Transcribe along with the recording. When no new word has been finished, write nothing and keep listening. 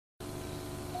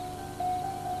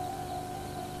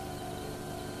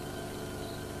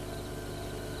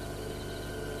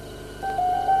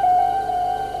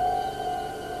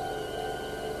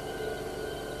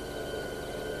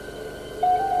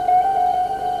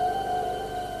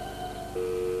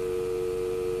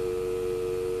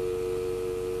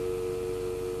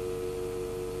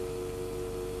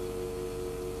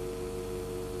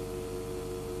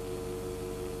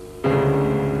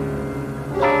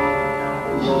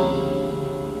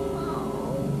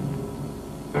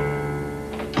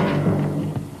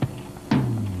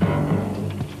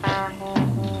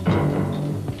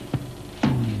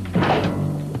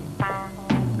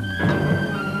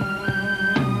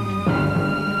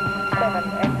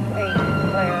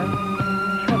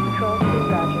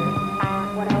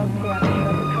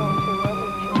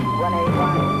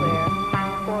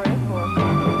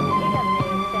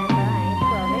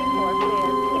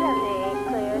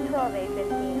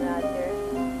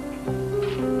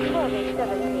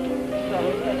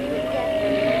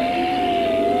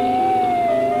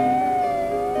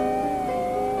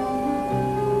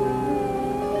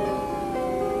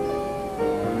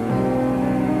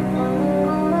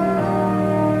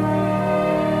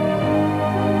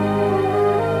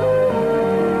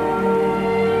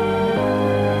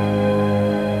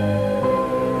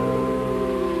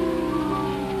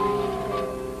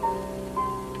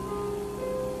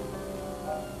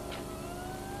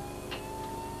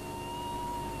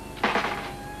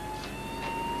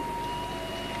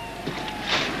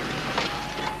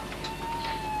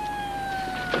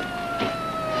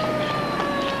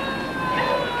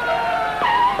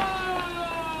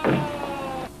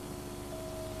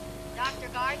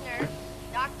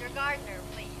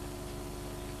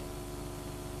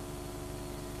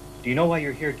Do you know why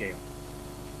you're here, Gail?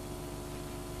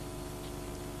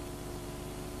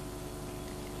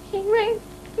 He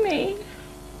raped me.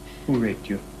 Who raped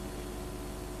you?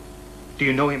 Do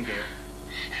you know him, Gail?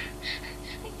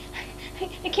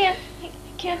 I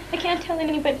can't tell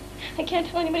anybody. I can't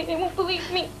tell anybody. They won't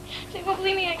believe me. They won't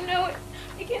believe me. I know it.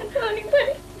 I can't tell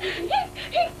anybody.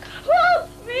 He called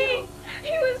me.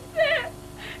 He was there.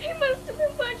 He must have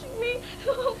been watching me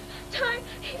the whole time.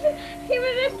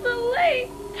 Even at the lake.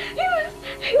 He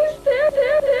was there.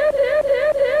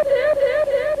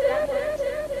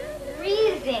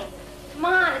 Freezing. Come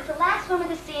on, it's the last swim of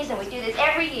the season. We do this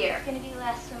every year. It's gonna be the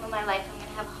last swim of my life. I'm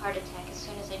gonna have a heart attack as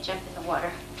soon as I jump in the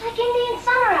water. It's like Indian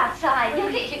summer outside.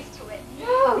 You'll get used to it.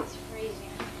 No, it's freezing.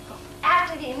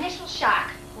 After the initial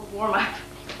shock, we'll warm up.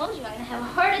 I told you I'm gonna have a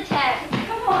heart attack.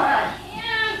 Come on.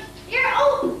 Yeah. You're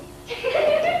old. Bring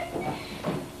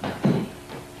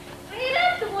it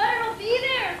up. The water will be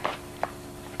there.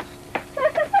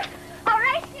 All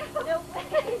right. No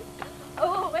way.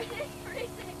 Oh, it is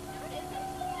freezing.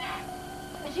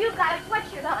 Because you've got a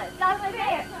sweatshirt on. It's not my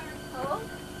there. Oh.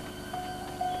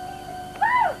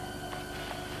 Woo!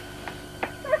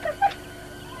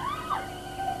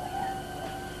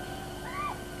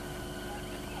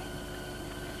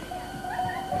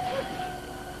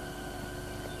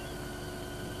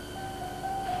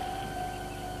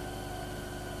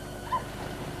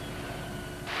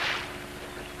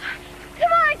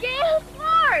 Come on, Gail. It's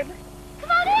warm.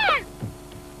 Come on in.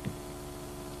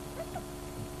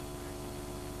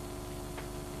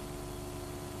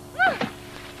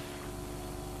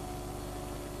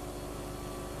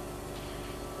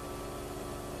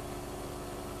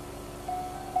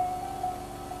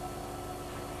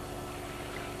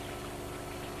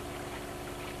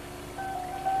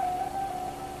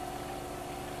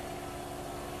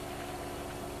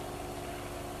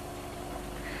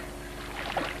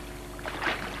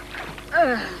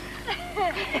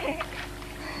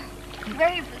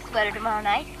 Ready for the sweater tomorrow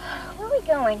night. Where are we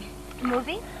going? The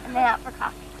movie? And then out for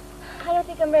coffee. I don't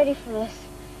think I'm ready for this.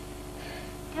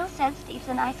 Bill said Steve's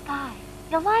a nice guy.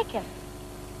 You'll like him.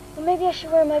 Well, maybe I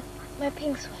should wear my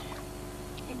pink sweater.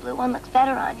 The blue one looks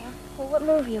better on you. Well, what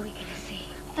movie are we going to see?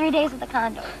 3 Days of the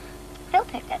Condor. Phil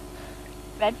picked it.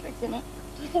 Redford's in it.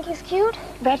 Do you think he's cute?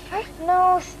 Redford?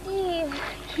 No, Steve.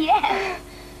 Yes.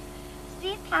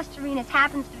 Steve Pastorinus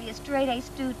happens to be a straight-A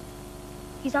student.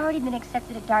 He's already been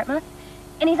accepted at Dartmouth,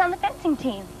 and he's on the fencing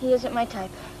team. He isn't my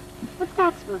type. What's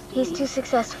that supposed to He's mean? too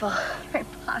successful. You're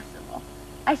impossible.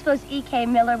 I suppose E.K.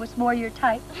 Miller was more your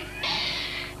type.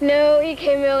 No,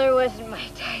 E.K. Miller wasn't my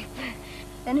type.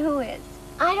 Then who is?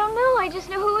 I don't know. I just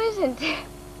know who isn't. You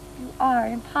are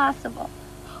impossible.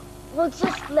 Well,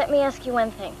 just let me ask you one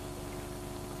thing.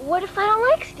 What if I don't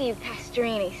like Steve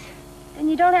Pastorinus? Then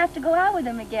you don't have to go out with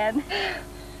him again.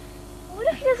 What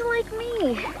if he doesn't like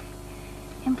me?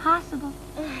 Impossible.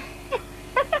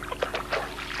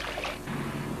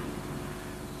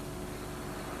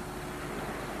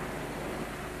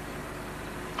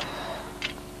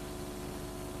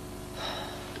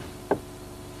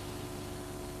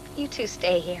 You two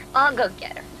stay here. I'll go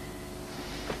get her.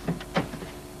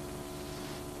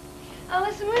 Oh,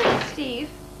 listen, where is Steve?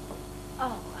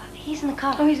 Oh, he's in the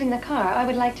car. Oh, he's in the car. I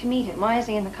would like to meet him. Why is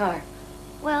he in the car?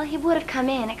 Well, he would have come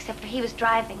in, except for he was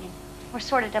driving, and we're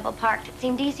sort of double parked. It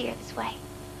seemed easier this way.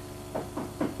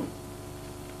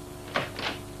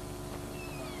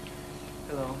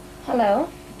 Hello. Hello.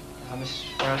 Miss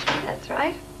Rossman? That's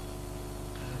right.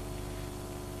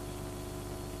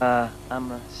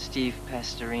 I'm Steve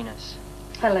Pastorinus.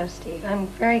 Hello, Steve. I'm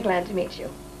very glad to meet you.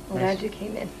 I'm glad you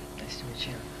came in. Nice to meet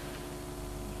you.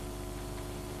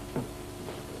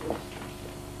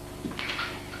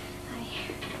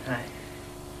 Hi.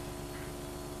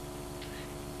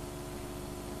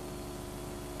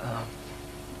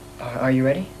 Hi. Are you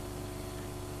ready?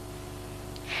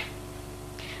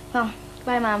 Well,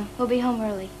 goodbye, Mom. We'll be home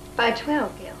early. By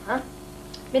 12, Gail, huh?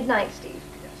 Midnight, Steve.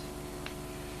 Yes.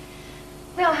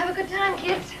 Well, have a good time,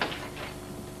 kids.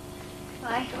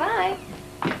 Bye. Bye.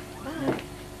 Bye.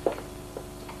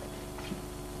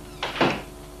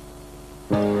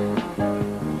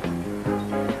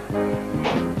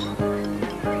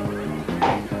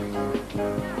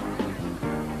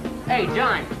 Hey,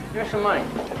 John, here's some money.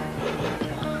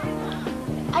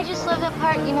 I just love that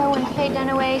part, you know, when Faye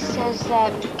Dunaway says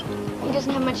that he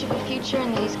doesn't have much of a future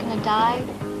and that he's gonna die.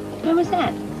 When was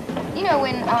that? You know,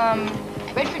 when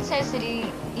Redford says that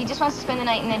he just wants to spend the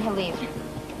night and then he'll leave.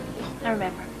 I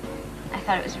remember. I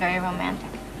thought it was very romantic.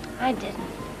 I didn't.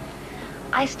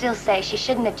 I still say she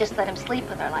shouldn't have just let him sleep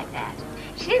with her like that.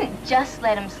 She didn't just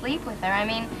let him sleep with her. I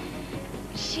mean,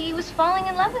 She was falling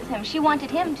in love with him. She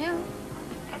wanted him, too.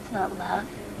 That's not love.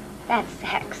 That's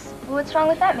sex. Well, what's wrong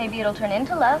with that? Maybe it'll turn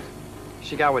into love.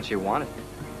 She got what she wanted.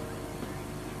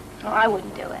 Oh, I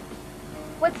wouldn't do it.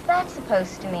 What's that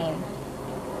supposed to mean?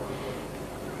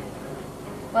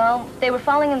 Well, they were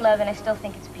falling in love, and I still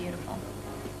think it's beautiful.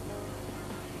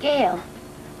 Gail,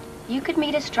 you could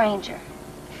meet a stranger,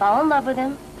 fall in love with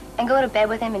him, and go to bed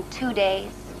with him in 2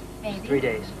 days. Maybe. 3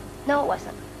 days. No, it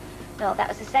wasn't. No, that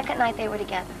was the second night they were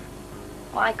together.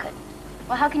 Well, I couldn't.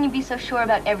 Well, how can you be so sure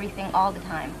about everything all the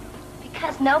time?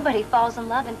 Because nobody falls in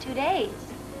love in 2 days.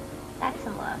 That's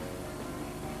in love.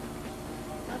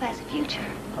 Love has a future.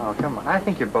 Oh, come on. I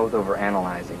think you're both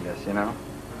overanalyzing this, you know?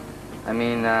 I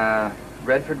mean,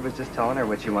 Redford was just telling her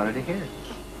what she wanted to hear.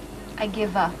 I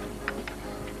give up.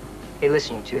 Hey,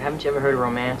 listen, you two, haven't you ever heard of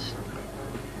romance?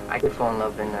 I could fall in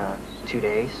love in 2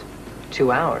 days,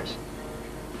 2 hours.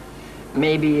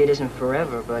 Maybe it isn't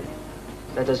forever, but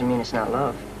that doesn't mean it's not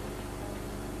love.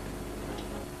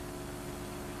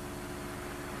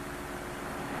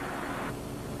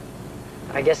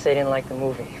 I guess they didn't like the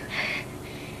movie.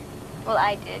 Well,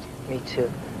 I did. Me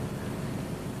too.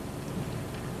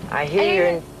 I hear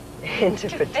you're into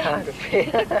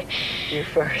photography. You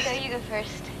first. No, you go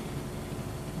first.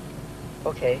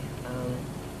 Okay.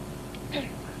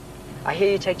 I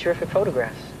hear you take terrific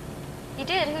photographs. You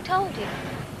did? Who told you?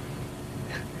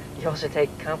 You also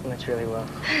take compliments really well.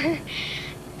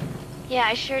 Yeah,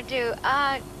 I sure do.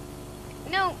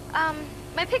 No,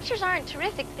 my pictures aren't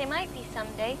terrific. They might be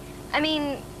someday. I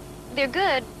mean, they're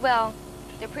good. Well,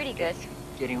 they're pretty good.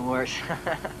 Getting worse.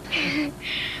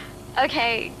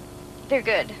 Okay, they're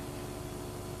good.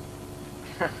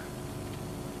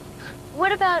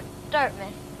 What about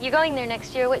Dartmouth? You're going there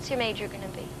next year. What's your major gonna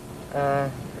be?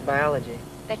 Biology.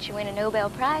 Bet you win a Nobel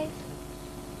Prize.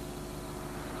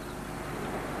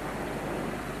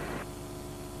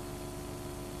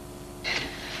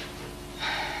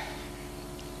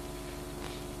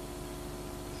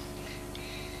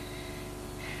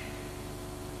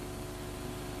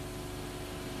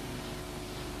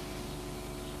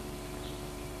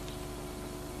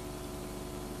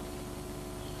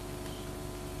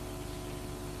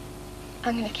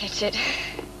 I'm gonna catch it.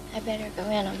 I better go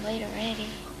in. I'm late already.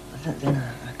 Then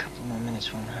a couple more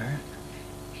minutes won't hurt.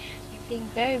 You're being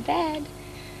very bad.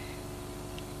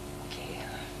 Okay,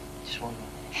 just one more minute.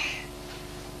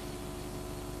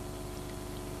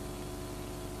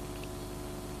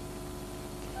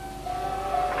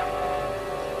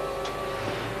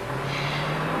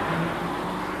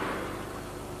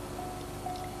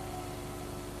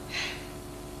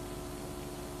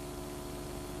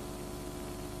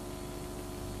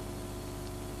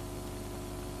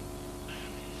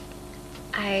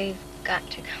 I've got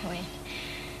to go in.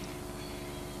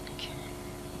 Okay.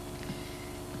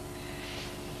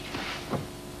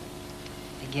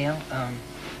 Hey, Gail,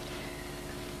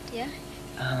 Yeah?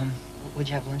 would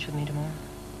you have lunch with me tomorrow?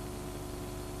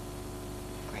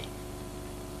 Great.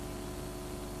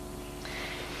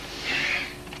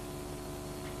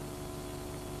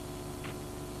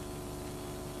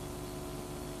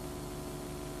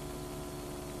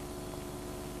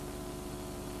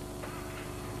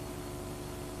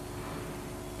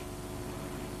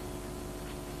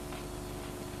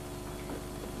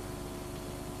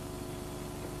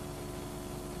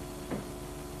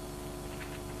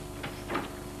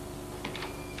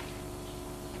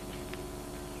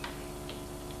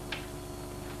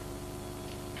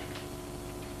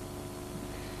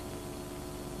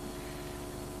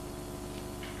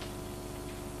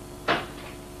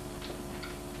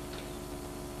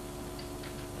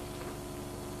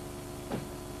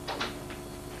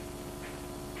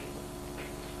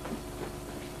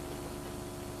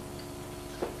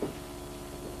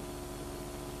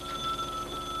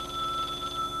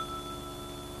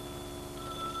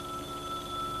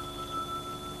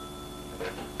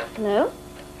 Hello?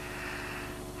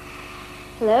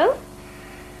 Hello?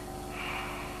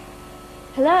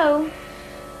 Hello?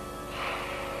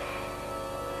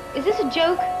 Is this a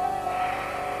joke?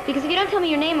 Because if you don't tell me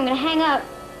your name, I'm gonna hang up.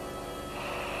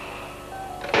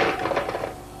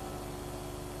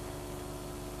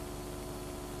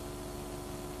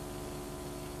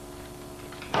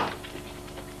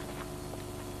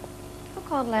 Who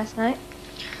called last night?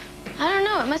 I don't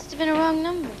know. It must have been a wrong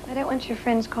number. I don't want your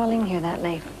friends calling here that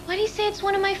late. Why do you say it's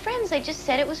one of my friends? I just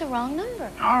said it was a wrong number.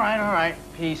 All right.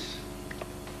 Peace.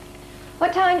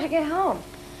 What time did you get home?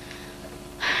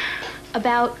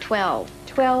 About 12.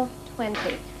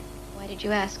 12:20. Why did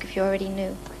you ask if you already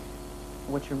knew?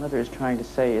 What your mother is trying to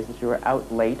say is that you were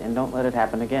out late and don't let it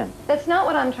happen again. That's not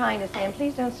what I'm trying to say, and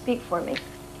please don't speak for me.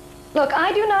 Look,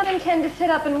 I do not intend to sit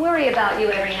up and worry about you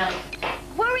every night.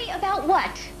 Worry about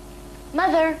what?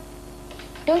 Mother,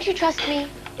 don't you trust me?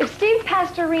 If Steve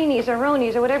Pastorini's or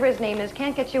Roney's or whatever his name is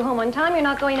can't get you home on time, you're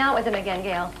not going out with him again,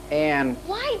 Gail. And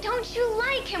Why don't you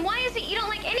like him? Why is it you don't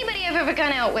like anybody I've ever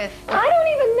gone out with? I don't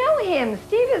even know him.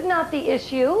 Steve is not the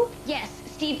issue. Yes,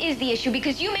 Steve is the issue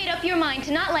because you made up your mind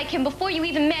to not like him before you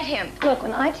even met him. Look,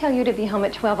 when I tell you to be home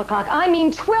at 12 o'clock, I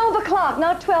mean 12 o'clock,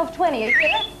 not 12:20.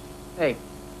 hey,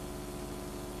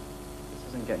 this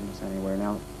isn't getting us anywhere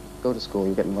now. Go to school.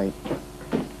 You're getting late.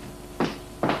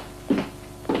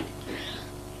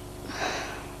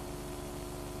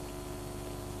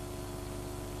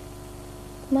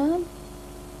 Mom?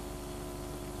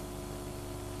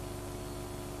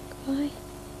 Goodbye.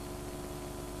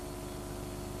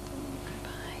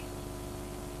 Goodbye.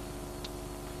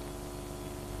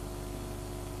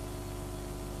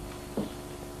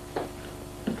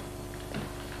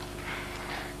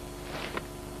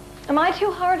 Am I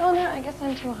too hard on her? I guess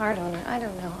I'm too hard on her. I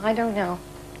don't know. I don't know.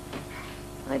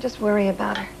 I just worry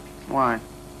about her. Why?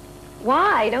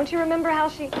 Why? Don't you remember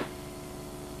how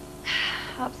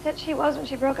upset she was when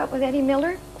she broke up with Eddie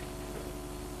Miller?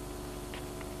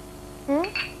 Hmm?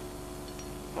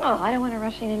 Oh, I don't want to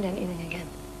rush into anything again.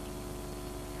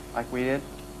 Like we did?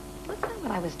 That's not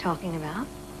what I was talking about.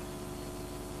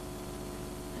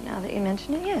 But now that you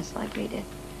mention it, yes, like we did.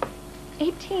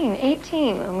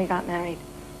 18 when we got married.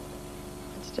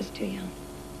 That's just too young.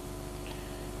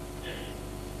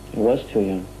 It was too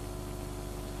young.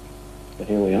 But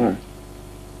here we are.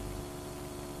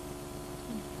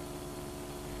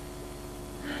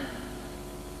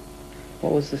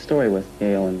 What was the story with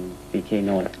Gail and B.K.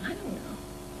 Miller? I don't know.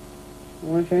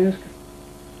 Why don't you ask her?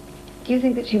 Do you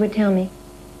think that she would tell me?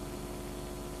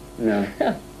 No.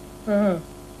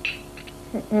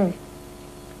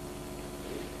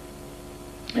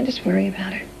 I just worry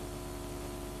about her.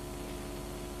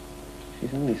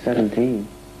 She's only 17.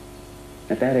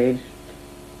 At that age,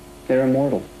 they're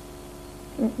immortal.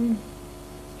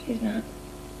 She's not.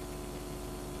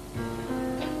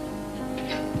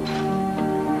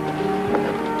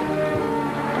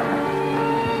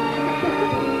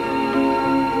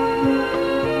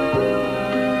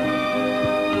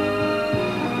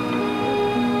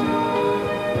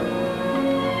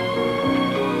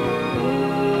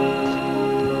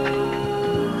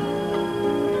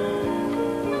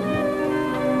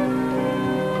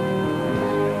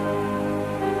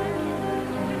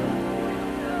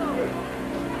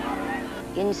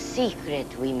 In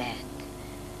secret we met.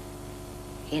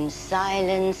 In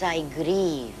silence I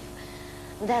grieve,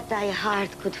 that thy heart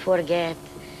could forget,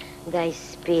 thy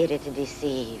spirit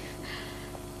deceive.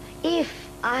 If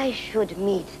I should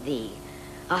meet thee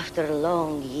after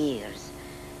long years,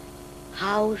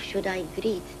 how should I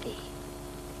greet thee?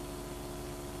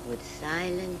 With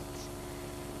silence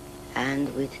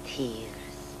and with tears.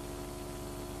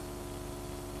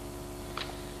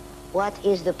 What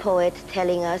is the poet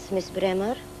telling us, Miss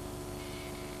Bremer?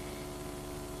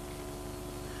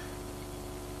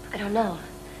 I don't know.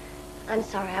 I'm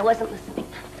sorry, I wasn't listening.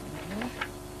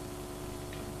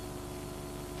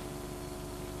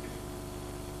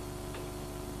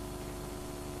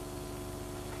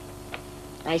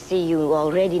 I see you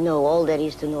already know all there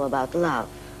is to know about love.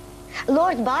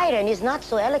 Lord Byron is not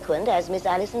so eloquent as Miss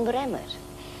Alison Bremer.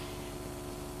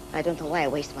 I don't know why I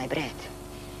waste my breath.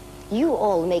 You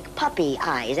all make puppy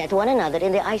eyes at one another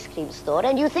in the ice cream store,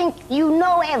 and you think you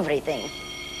know everything.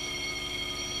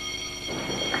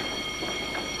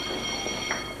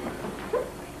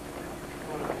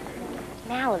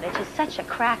 Malovich is such a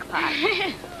crackpot.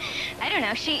 I don't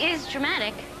know. She is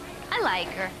dramatic. I like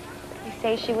her. They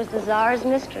say she was the Tsar's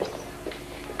mistress.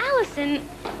 Allison.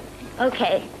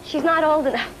 Okay, she's not old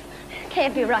enough.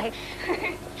 Can't be right.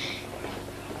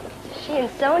 She and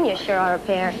Sonia sure are a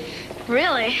pair.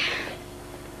 Really?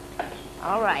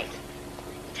 All right.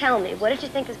 Tell me, what did you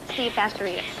think of Steve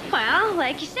Pastorius? Well,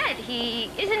 like you said,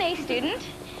 he is an A student.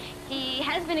 He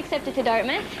has been accepted to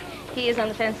Dartmouth. He is on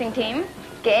the fencing team.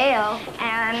 Gail.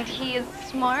 And he is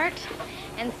smart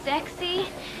and sexy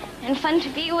and fun to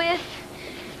be with.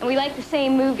 And we like the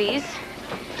same movies.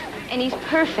 And he's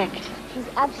perfect. He's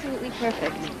absolutely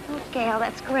perfect. Oh, Gail,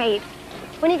 that's great.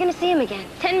 When are you going to see him again?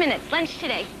 10 minutes, lunch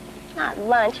today. Not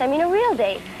lunch, I mean a real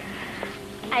date.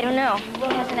 I don't know.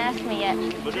 He hasn't asked me yet.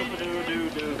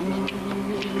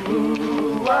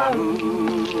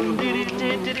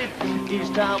 Each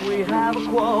time we have a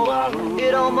quarrel,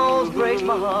 it almost breaks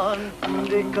my heart,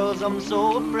 because I'm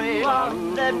so afraid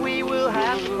that we will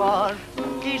have to part.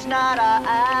 Each night I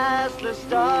ask the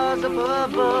stars up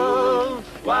above,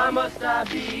 why must I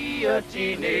be a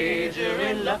teenager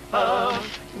in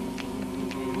love?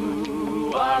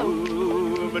 Each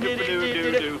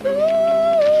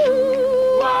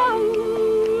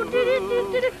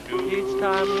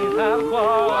time we have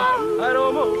quarrel, it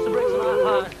almost breaks my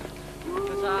heart.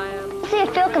 'Cause I am... See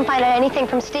if Phil can find out anything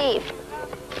from Steve.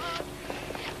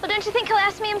 Well, don't you think he'll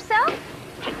ask me himself?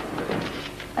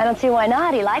 I don't see why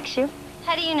not. He likes you.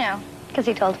 How do you know? Because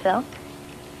he told Phil.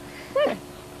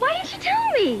 Why didn't you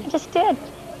tell me? He just did.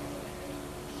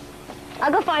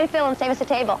 I'll go find Phil and save us a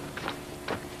table.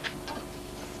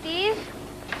 Steve?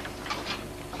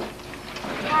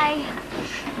 Hi.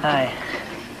 Hi.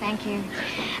 Thank you.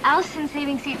 Allison's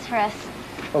saving seats for us.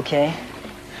 Okay.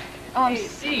 Oh, I'm Hey,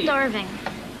 Steve. starving.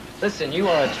 Listen, you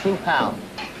are a true pal.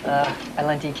 I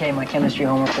lent DK my chemistry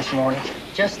homework this morning.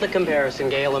 Just the comparison,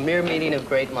 Gail, a mere meeting of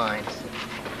great minds.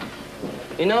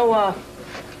 You know,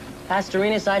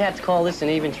 Pastorinus, I'd have to call this an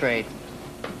even trade.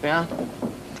 Yeah?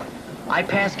 I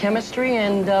pass chemistry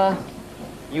and,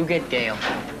 you get Gail.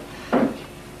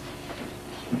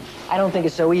 I don't think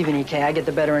it's so even, EK. I get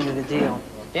the better end of the deal.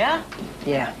 Yeah?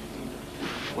 Yeah.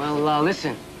 Well,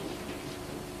 listen.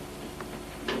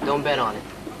 Don't bet on it.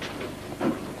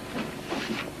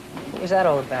 What was that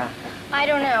all about? I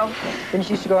don't know. Didn't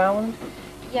you used to go out with him?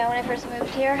 Yeah, when I first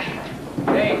moved here.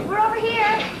 Hey. We're over here.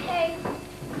 Hey.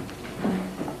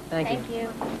 Thank you. Thank you.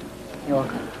 You're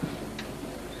welcome.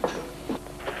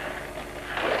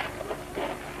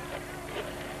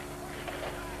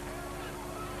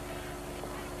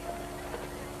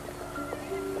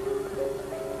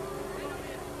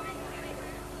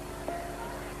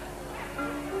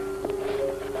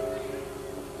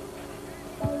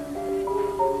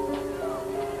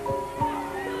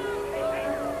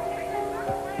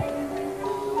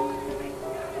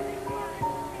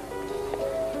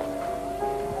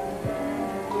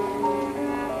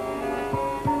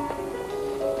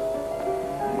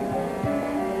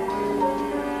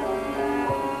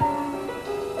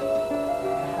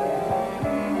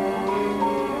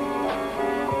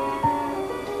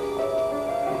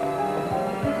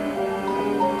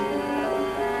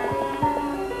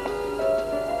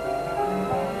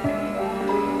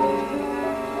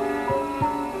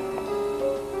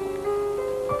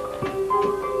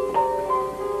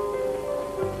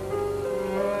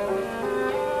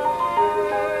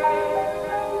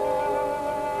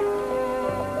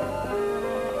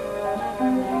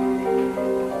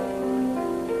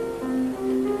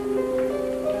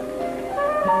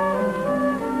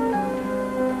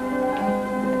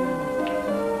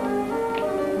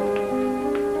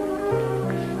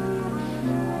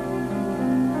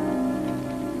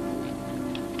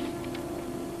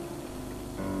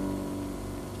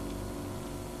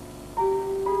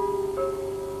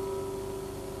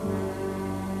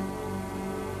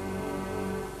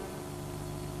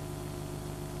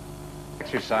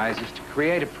 Exercise is to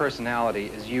create a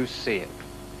personality as you see it.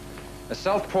 A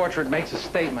self-portrait makes a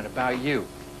statement about you.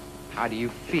 How do you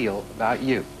feel about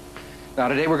you? Now,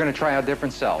 today we're going to try out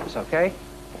different selves, okay?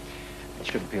 It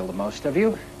should appeal to most of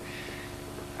you.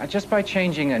 Just by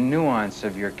changing a nuance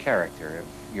of your character,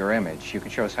 of your image, you can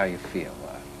show us how you feel.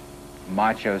 A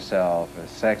macho self, a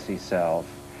sexy self.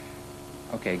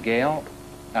 Okay, Gail,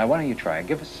 why don't you try?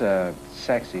 Give us a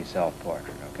sexy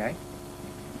self-portrait, okay?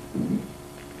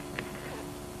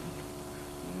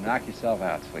 Knock yourself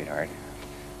out, sweetheart.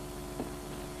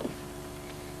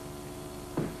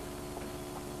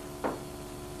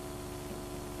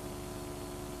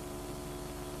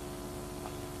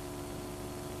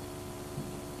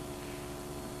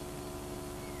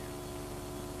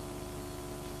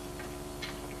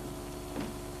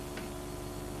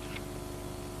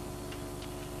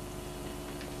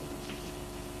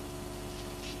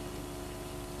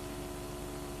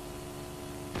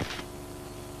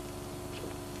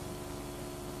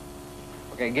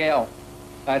 Okay, Gail,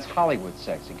 that's Hollywood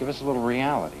sexy. Give us a little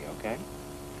reality, okay?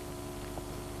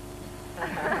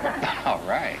 All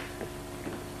right.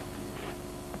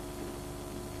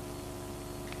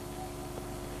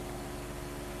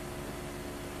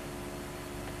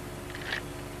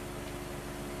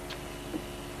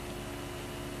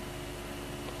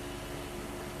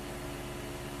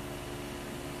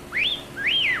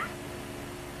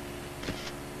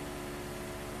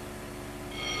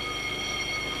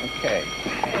 Okay.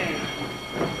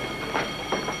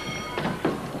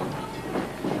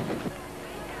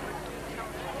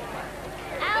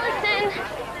 Allison!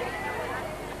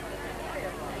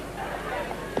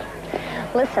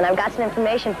 Listen, I've got some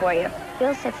information for you.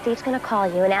 Bill said Steve's going to call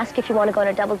you and ask if you want to go on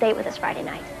a double date with us Friday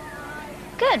night.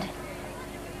 Good.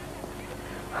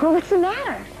 Oh, what's the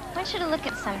matter? I want you to look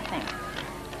at something.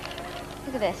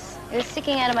 Look at this. It was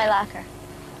sticking out of my locker.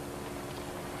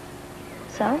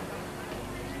 So?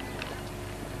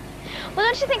 Well,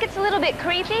 don't you think it's a little bit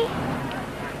creepy?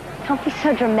 Don't be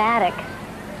so dramatic.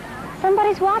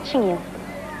 Somebody's watching you.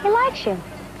 He likes you.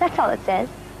 That's all it says.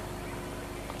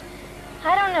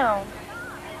 I don't know.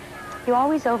 You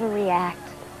always overreact.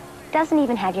 Doesn't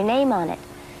even have your name on it.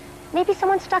 Maybe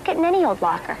someone stuck it in any old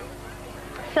locker.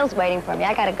 Phil's waiting for me.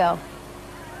 I gotta go.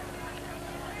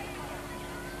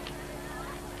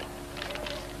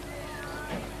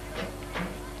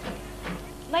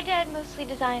 My dad mostly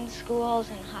designs schools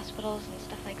and hospitals and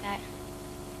stuff like that.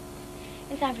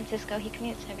 In San Francisco, he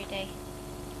commutes every day.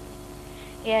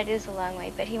 Yeah, it is a long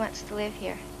way, but he wants to live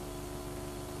here.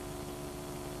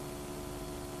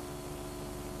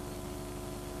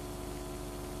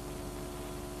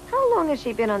 How long has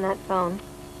she been on that phone?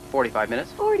 45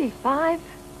 minutes. 45?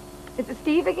 Is it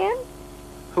Steve again?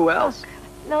 Who else?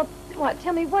 No, what?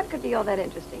 Tell me, what could be all that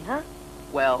interesting, huh?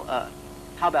 Well,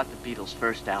 how about the Beatles'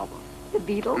 first album? The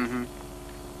Beatles? Mm-hmm.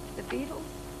 The Beatles?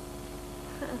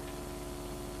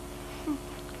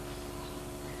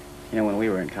 You know, when we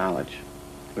were in college,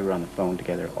 we were on the phone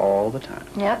together all the time.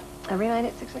 Yep, every night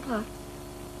at 6 o'clock.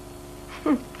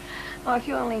 Oh, if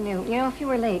you only knew. You know, if you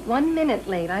were late, 1 minute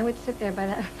late, I would sit there by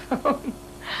that phone,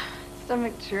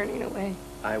 stomach churning away.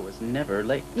 I was never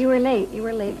late. You were late. You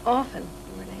were late. Often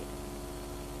you were late.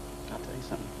 I'll tell you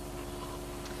something.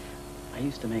 I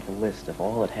used to make a list of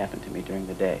all that happened to me during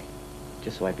the day,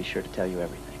 just so I'd be sure to tell you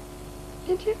everything.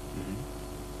 Did you? Mm-hmm.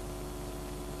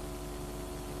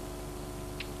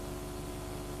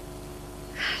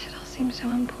 Gosh, it all seems so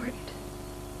important.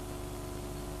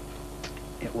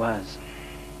 It was.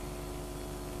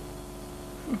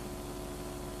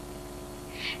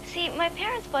 See, my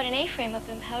parents bought an A-frame up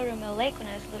in Powder Mill Lake when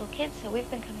I was a little kid, so we've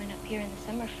been coming up here in the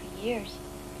summer for years.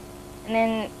 And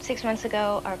then 6 months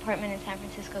ago, our apartment in San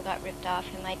Francisco got ripped off,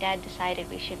 and my dad decided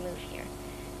we should move here.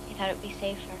 He thought it would be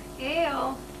safer.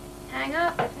 Gail, hang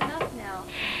up. It's enough now.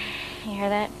 You hear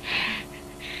that?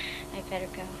 I better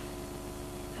go.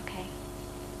 Okay.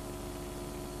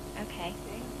 Okay.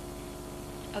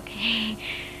 Okay.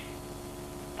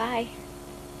 Bye.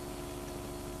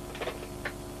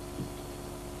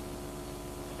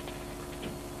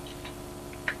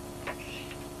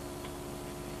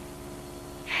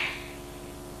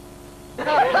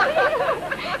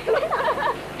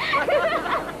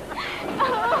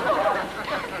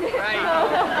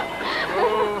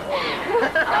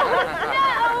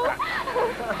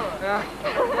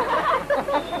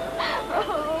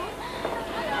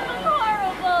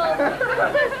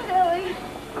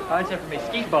 Concept for me,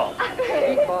 skeet ball.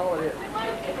 Skeet ball it is.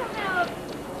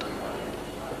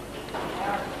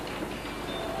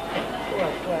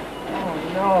 Oh,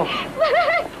 no.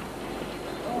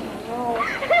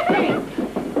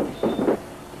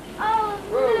 Oh,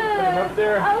 Put him up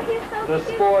there. Oh, he's so The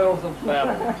cute. spoils of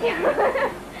Babylon. There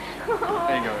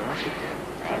you go.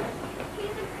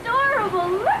 He's adorable.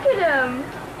 Look at him.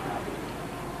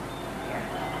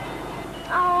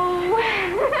 Oh.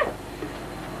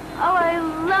 Oh, I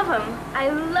love him. I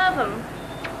love him.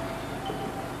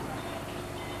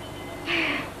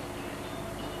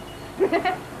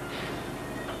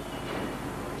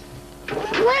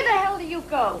 Where the hell do you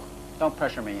go? Don't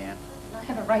pressure me, Ann. I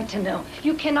have a right to know.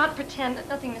 You cannot pretend that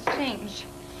nothing has changed.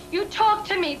 You talk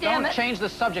to me, damn it. Don't change the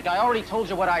subject. I already told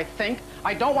you what I think.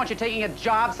 I don't want you taking a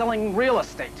job selling real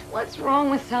estate. What's wrong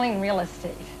with selling real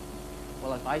estate?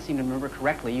 Well, if I seem to remember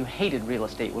correctly, you hated real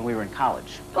estate when we were in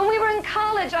college. When we were in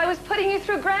college, I was putting you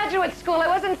through graduate school. I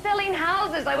wasn't selling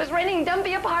houses. I was renting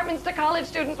dumpy apartments to college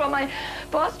students while my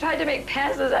boss tried to make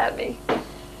passes at me.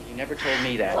 You never told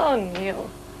me that. Oh, Neil.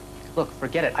 Look,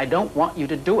 forget it. I don't want you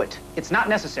to do it. It's not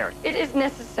necessary. It is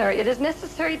necessary. It is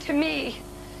necessary to me.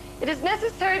 It is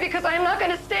necessary because I am not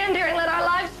going to stand here and let our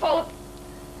lives fall apart.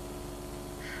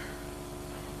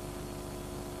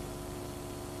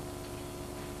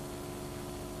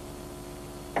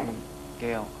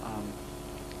 Gail,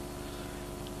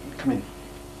 come in.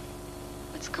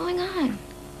 What's going on?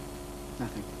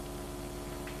 Nothing.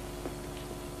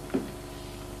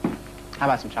 How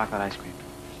about some chocolate ice cream?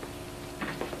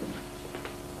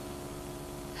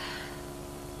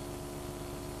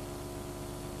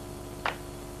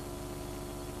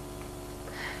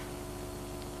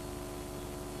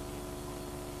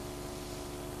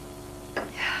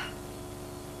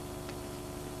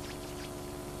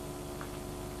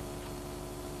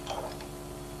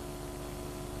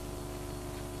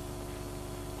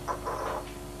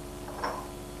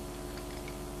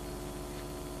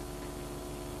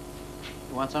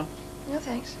 You want some? No,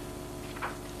 thanks.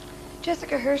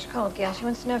 Jessica Hirsch called, Gail. She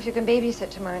wants to know if you can babysit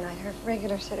tomorrow night. Her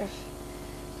regular sitter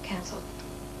canceled.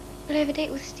 But I have a date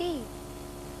with Steve.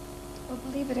 Well,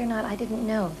 believe it or not, I didn't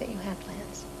know that you had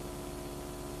plans.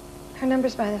 Her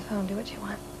number's by the phone. Do what you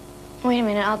want. Wait a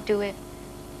minute, I'll do it.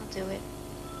 I'll do it.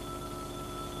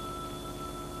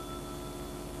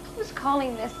 Who's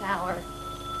calling this hour?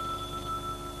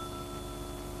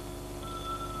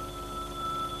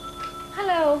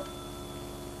 Hello?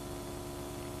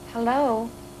 Hello?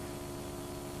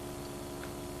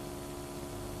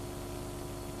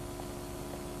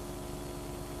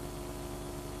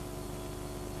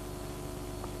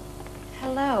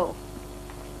 Hello?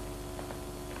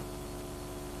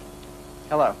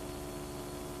 Hello.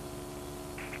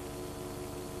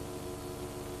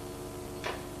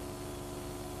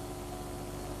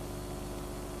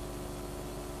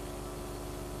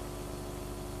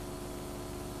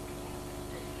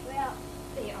 Well,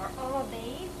 they are all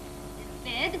bathed and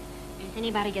fed. And if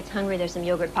anybody gets hungry, there's some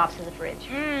yogurt pops in the fridge.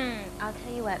 I'll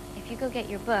tell you what, if you go get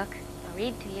your book, I'll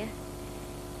read to you.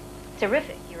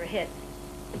 Terrific. You're a hit.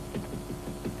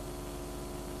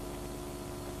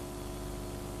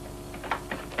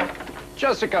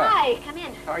 Jessica! Hi, come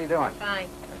in. How are you doing? Fine.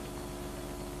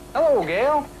 Hello,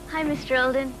 Gail. Hi, Mr.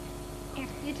 Eldon.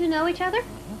 You two know each other?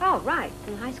 Oh, right,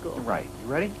 from high school. Right.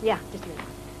 You ready? Yeah, just a minute.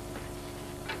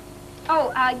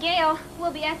 Oh, Gail,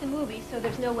 we'll be at the movies, so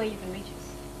there's no way you can reach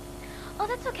us. Oh,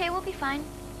 that's okay. We'll be fine.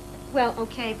 Well,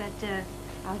 okay, but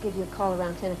I'll give you a call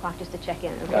around 10 o'clock just to check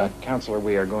in, okay? Counselor,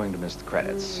 we are going to miss the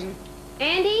credits.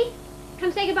 Andy,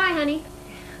 come say goodbye, honey.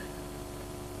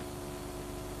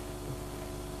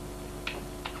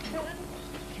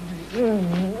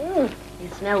 You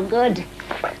smell good.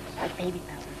 Like baby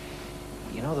powder.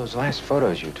 You know, those last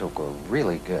photos you took were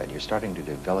really good. You're starting to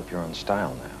develop your own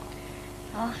style now.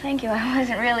 Oh, thank you. I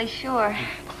wasn't really sure.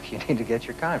 You need to get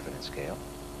your confidence, Gail.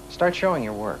 Start showing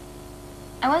your work.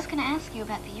 I was going to ask you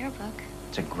about the yearbook.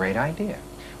 It's a great idea.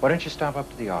 Why don't you stop up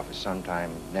to the office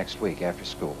sometime next week after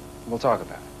school? We'll talk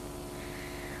about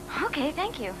it. Okay,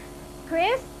 thank you.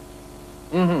 Chris?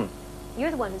 Mm-hmm.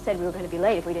 You're the one who said we were going to be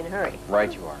late if we didn't hurry.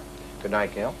 Right you are. Good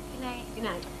night, Gail. Good night. Good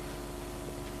night.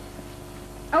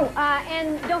 Oh,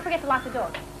 and don't forget to lock the door.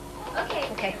 Okay.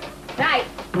 Okay. Night.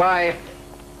 Bye.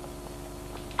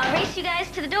 I'll race you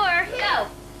guys to the door. Go.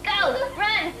 Go.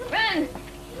 Run. Run.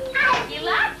 You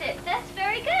locked it. That's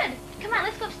very good. Come on,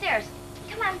 let's go upstairs.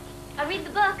 Come on. I'll read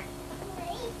the book.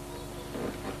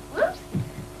 Whoops.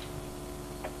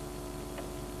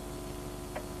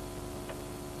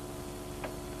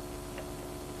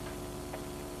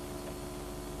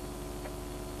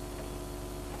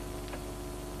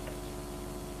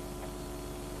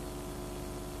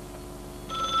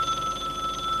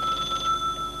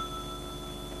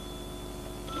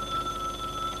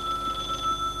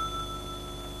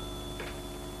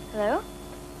 Hello?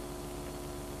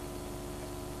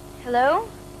 Hello?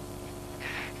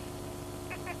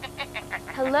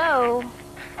 Hello?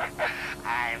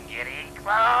 I'm getting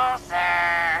closer.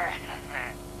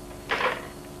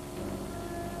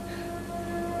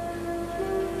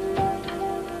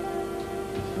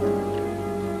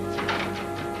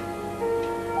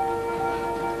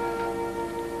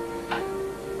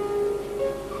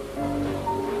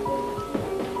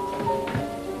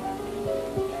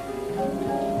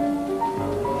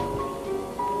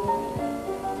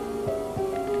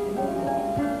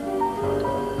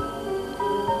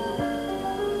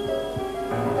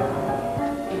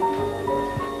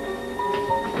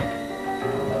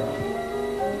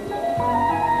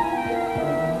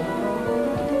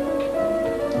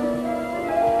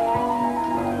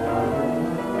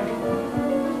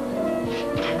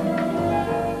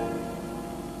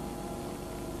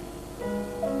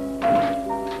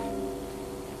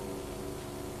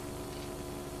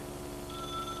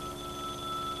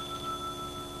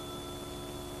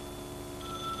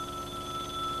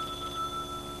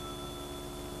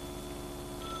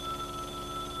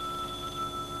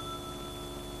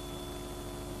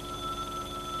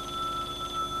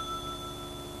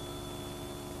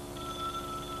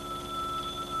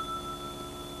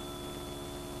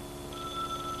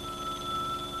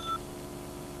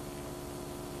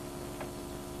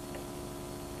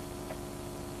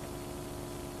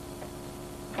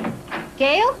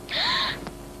 Gail?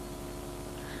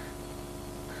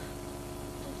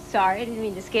 Sorry, I didn't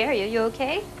mean to scare you. You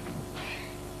okay?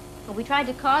 Well, we tried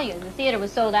to call you, and the theater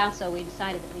was sold out, so we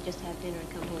decided that we'd just have dinner and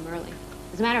come home early.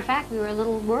 As a matter of fact, we were a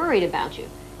little worried about you.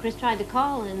 Chris tried to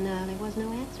call, and there was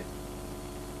no answer.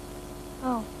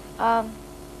 Oh,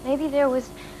 maybe there was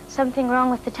something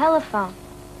wrong with the telephone.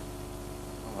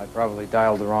 Well, I probably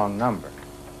dialed the wrong number.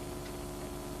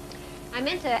 I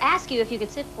meant to ask you if you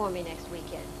could sit for me next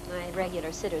weekend. My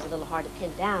regular sitter's a little hard to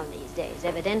pin down these days.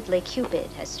 Evidently, Cupid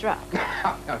has struck.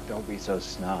 Now, don't be so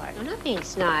snide. I'm not being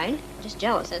snide. I'm just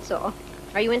jealous, that's all.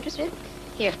 Are you interested?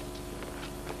 Here,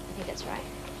 think that's right.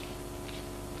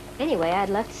 Anyway, I'd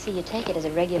love to see you take it as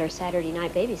a regular Saturday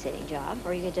night babysitting job,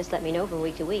 or you could just let me know from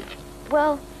week to week.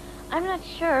 Well, I'm not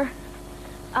sure.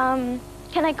 Can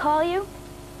I call you?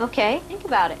 Okay, think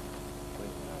about it.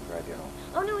 I'll drive you home.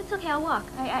 Oh, no, it's okay. I'll walk.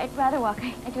 I'd rather walk.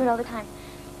 I do it all the time.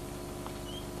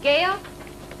 Gail?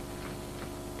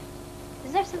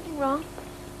 Is there something wrong?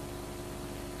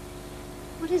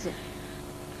 What is it?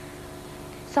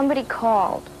 Somebody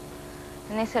called,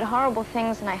 and they said horrible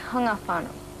things, and I hung up on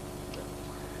them.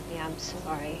 Yeah, I'm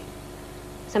sorry.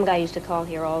 Some guy used to call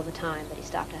here all the time, but he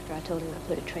stopped after I told him I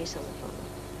put a trace on the phone.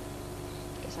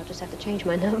 Guess I'll just have to change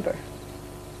my number.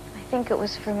 I think it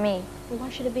was for me. Well, why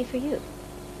should it be for you?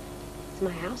 It's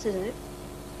my house, isn't it?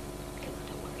 Come on,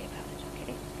 don't worry about it,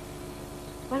 okay?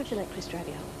 Why don't you let Chris drive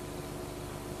you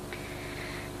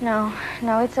home?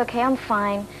 No, it's okay. I'm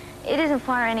fine. It isn't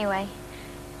far anyway.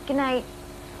 Good night.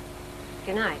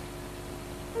 Good night.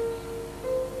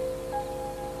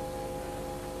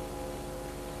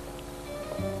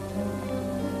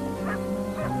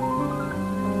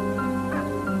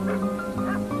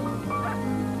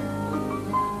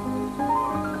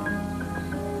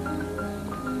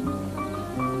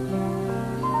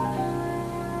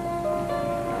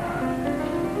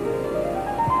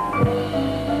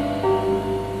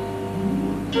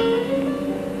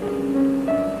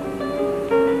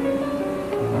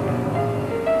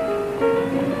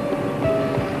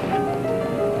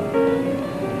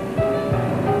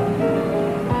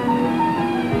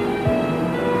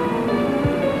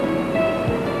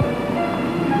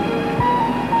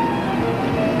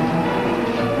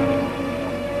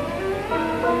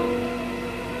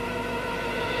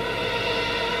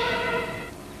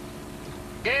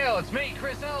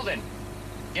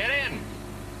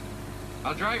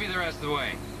 I'll drive you the rest of the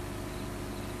way.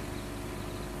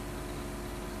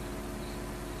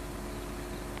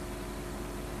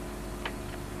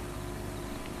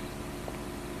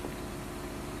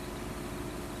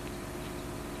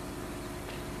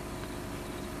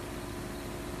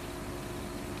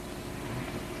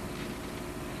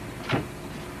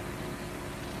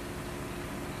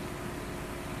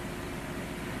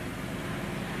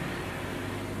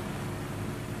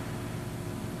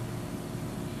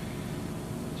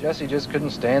 Jesse just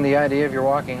couldn't stand the idea of your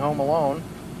walking home alone.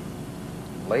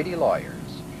 Lady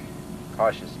lawyers.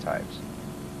 Cautious types.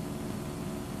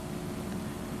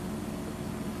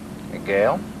 Hey,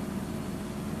 Gail?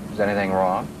 Is anything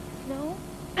wrong? No.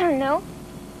 No.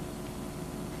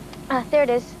 There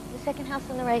it is. The second house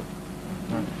on the right.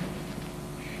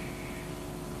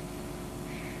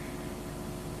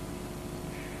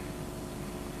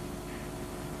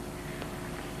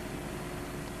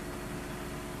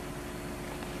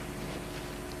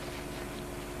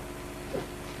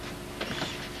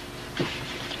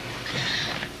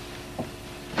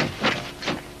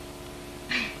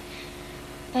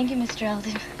 Thank you, Mr.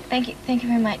 Eldon. Thank you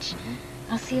very much.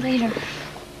 I'll see you later.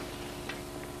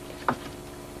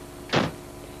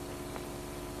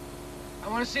 I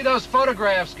want to see those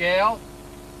photographs, Gail.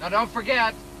 Now, don't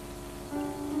forget.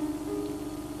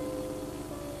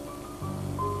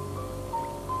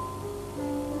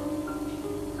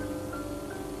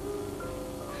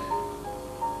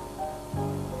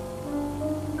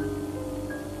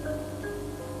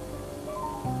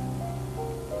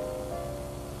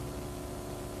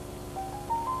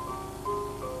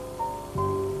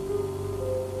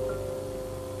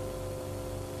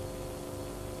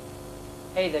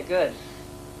 Hey, they're good.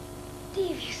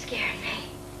 Steve, you scared me.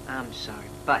 I'm sorry,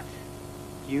 but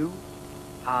you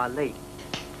are late.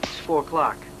 It's 4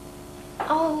 o'clock.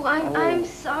 Oh, I'm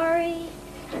sorry.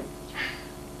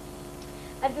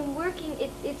 I've been working.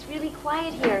 It's really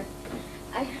quiet here.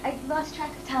 I've lost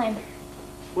track of time.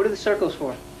 What are the circles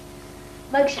for?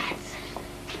 Mugshots.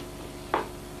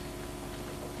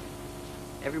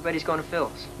 Everybody's going to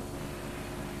Phil's.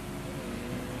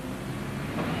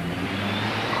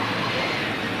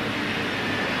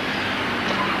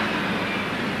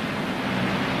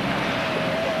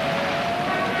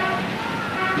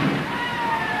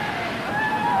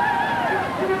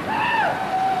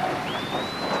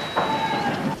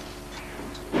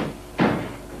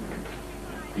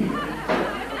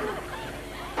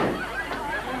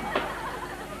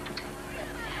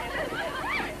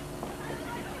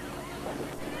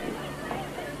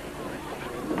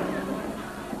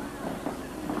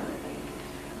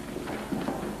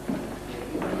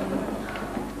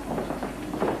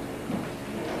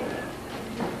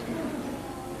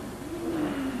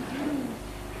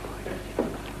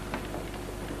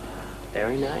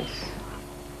 Very nice.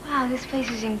 Wow, this place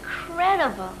is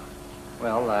incredible.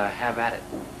 Well, have at it.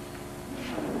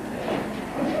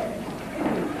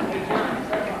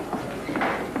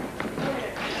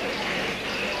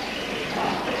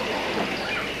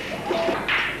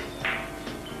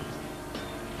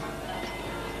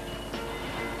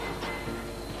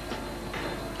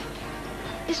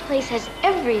 This place has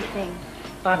everything.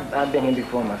 I've been here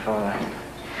before, my father.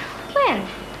 When?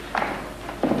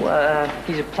 Well,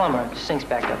 he's a plumber. Sinks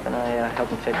back up, and I help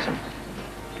him fix him.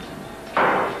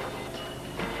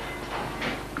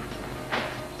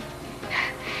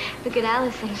 Look at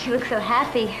Allison. She looks so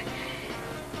happy.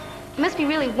 It must be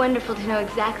really wonderful to know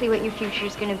exactly what your future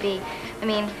is going to be. I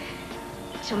mean,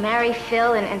 she'll marry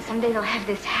Phil, and someday they'll have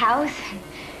this house.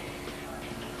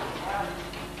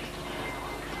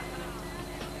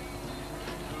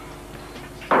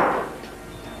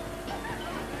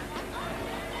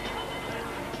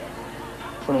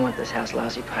 We don't want this house,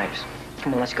 lousy pipes.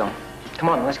 Come on, let's go. Come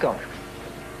on, let's go.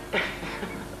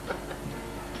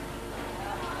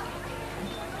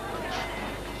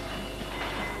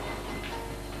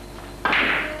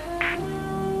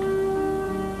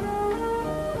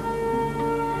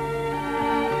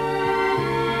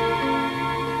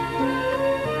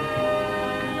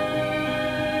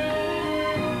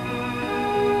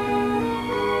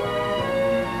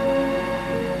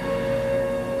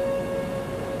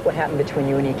 What happened between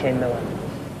you and E.K. Miller?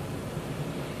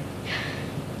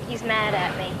 He's mad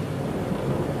at me.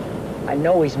 I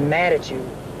know he's mad at you.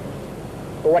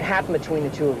 But what happened between the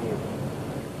two of you?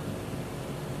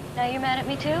 Now you're mad at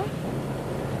me, too?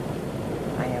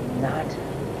 I am not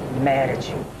mad at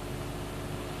you.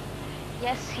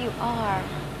 Yes, you are.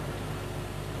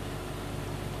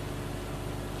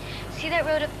 See that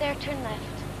road up there? Turn left.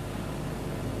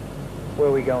 Where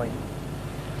are we going?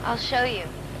 I'll show you.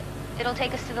 It'll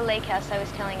take us to the lake house I was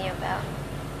telling you about.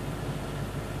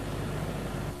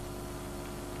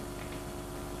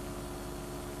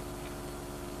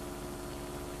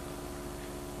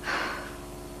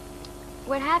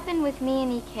 What happened with me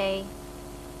and E.K.,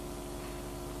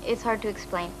 it's hard to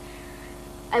explain.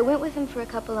 I went with him for a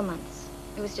couple of months.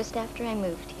 It was just after I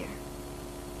moved here.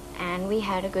 And we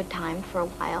had a good time for a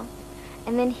while.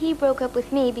 And then he broke up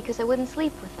with me because I wouldn't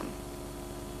sleep with him.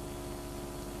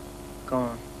 Go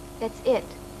on. That's it.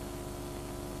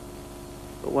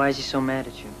 But why is he so mad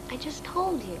at you? I just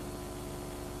told you.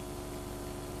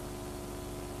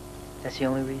 That's the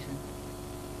only reason?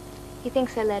 He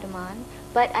thinks I led him on,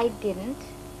 but I didn't.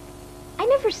 I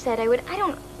never said I would.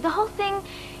 The whole thing,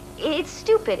 it's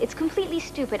stupid. It's completely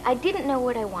stupid. I didn't know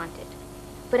what I wanted,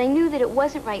 but I knew that it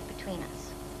wasn't right between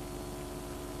us.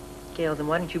 Gail, then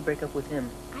why didn't you break up with him?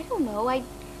 I don't know. I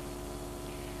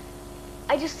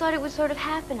just thought it would sort of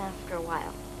happen after a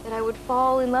while, that I would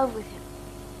fall in love with him.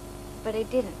 But I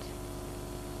didn't.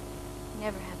 It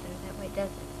never happens that way, does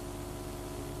it?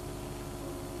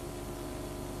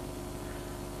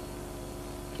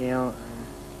 Gail,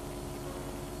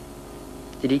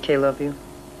 did E.K. love you?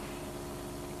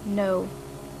 No.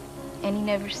 And he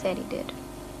never said he did.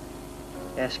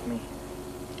 Ask me.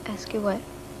 Ask you what?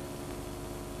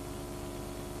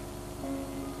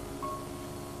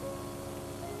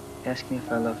 Ask me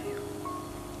if I love you.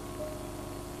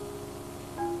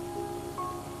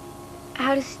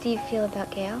 How does Steve feel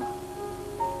about Gail?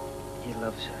 He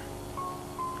loves her.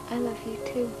 I love you,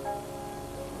 too.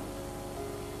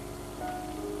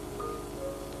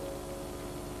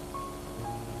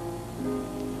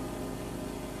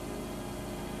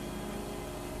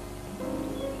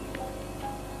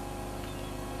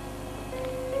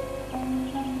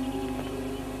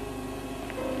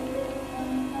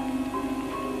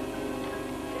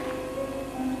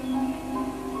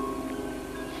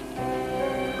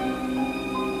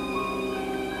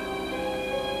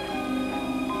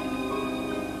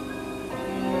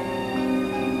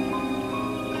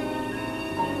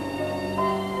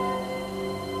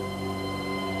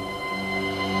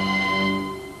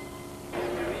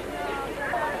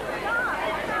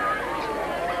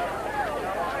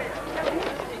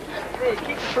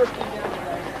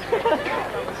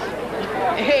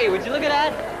 Hey, would you look at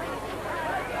that?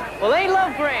 Well, ain't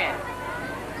love grand?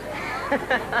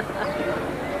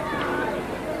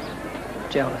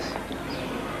 Jealous.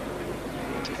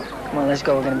 Come on, let's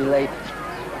go. We're gonna be late.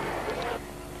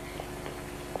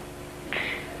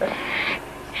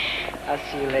 I'll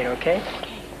see you later, okay?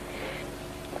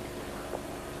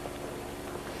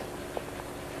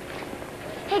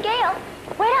 Hey, Gail,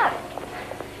 wait up.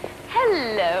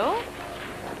 Hello.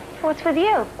 What's with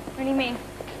you? What do you mean?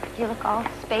 You look all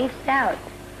spaced out.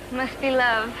 Must be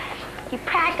love. You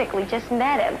practically just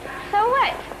met him. So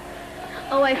what?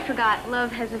 Oh, I forgot.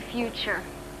 Love has a future.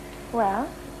 Well,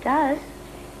 it does.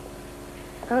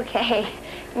 Okay,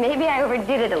 maybe I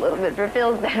overdid it a little bit for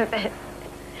Phil's benefit.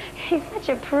 He's such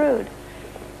a prude.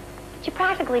 But you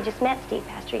practically just met Steve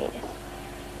Pastorinus.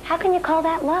 How can you call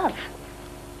that love?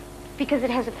 Because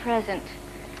it has a present.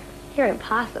 You're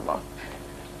impossible.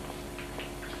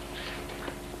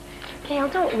 Gail,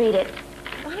 don't read it.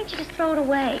 Why don't you just throw it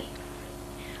away?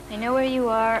 I know where you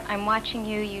are. I'm watching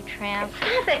you, you tramp.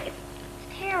 Stop it.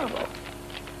 It's terrible.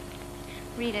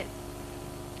 Read it.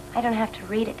 I don't have to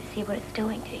read it to see what it's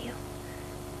doing to you.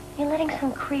 You're letting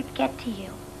some creep get to you.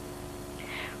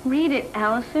 Read it,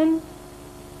 Allison.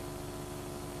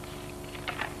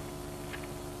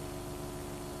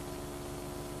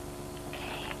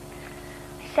 Okay.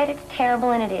 I said it's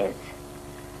terrible, and it is.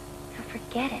 Now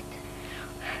forget it.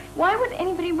 Why would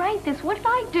anybody write this? What did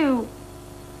I do?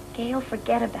 Gail,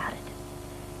 forget about it.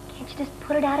 Can't you just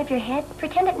put it out of your head?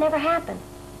 Pretend it never happened.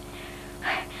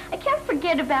 I can't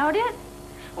forget about it.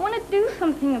 I want to do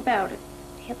something about it.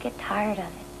 He'll get tired of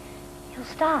it. He'll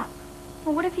stop.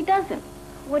 Well, what if he doesn't?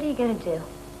 What are you going to do?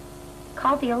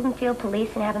 Call the Oldenfield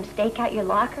police and have them stake out your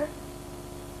locker?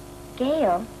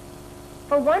 Gail,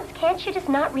 for once, can't you just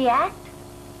not react?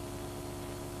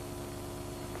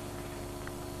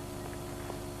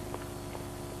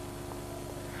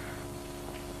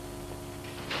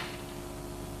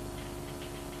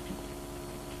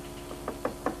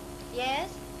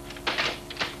 Yes?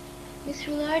 Miss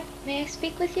Roulard, may I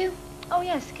speak with you? Oh,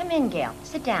 yes. Come in, Gail.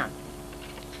 Sit down.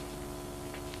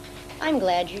 I'm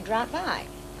glad you dropped by.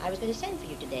 I was going to send for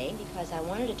you today because I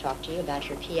wanted to talk to you about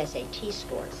your PSAT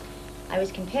scores. I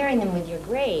was comparing them with your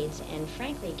grades, and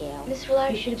frankly, Gail, Miss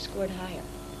Roulard, you should have scored higher.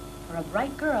 For a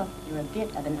bright girl, you're a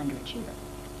bit of an underachiever.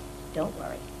 Don't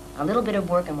worry. A little bit of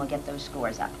work and we'll get those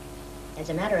scores up. As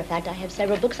a matter of fact, I have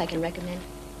several books I can recommend.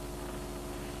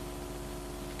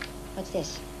 What's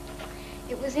this?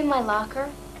 it was in my locker.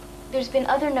 There's been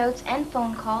other notes and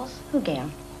phone calls. Who, Gail?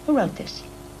 Who wrote this?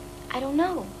 I don't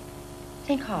know.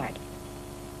 Think hard.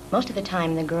 Most of the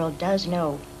time, the girl does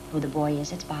know who the boy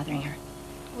is that's bothering her.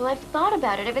 Well, I've thought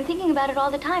about it. I've been thinking about it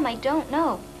all the time. I don't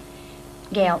know.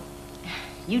 Gail,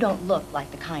 you don't look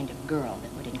like the kind of girl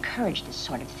that would encourage this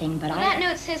sort of thing, but That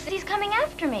note says that he's coming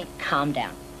after me. Calm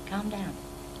down. Calm down.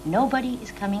 Nobody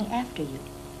is coming after you.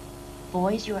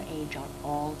 Boys your age are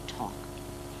all talk.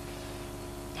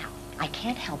 Now, I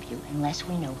can't help you unless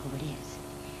we know who it is.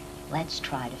 Let's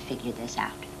try to figure this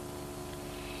out.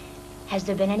 Has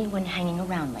there been anyone hanging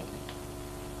around lately?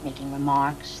 Making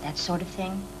remarks, that sort of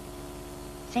thing?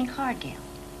 Think hard, Gail.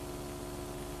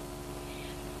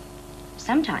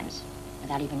 Sometimes,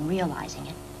 without even realizing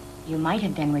it, you might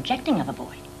have been rejecting of a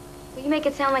boy. Well, you make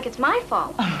it sound like it's my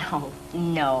fault. Oh,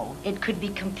 no. It could be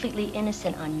completely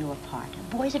innocent on your part.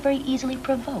 Boys are very easily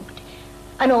provoked.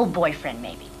 An old boyfriend,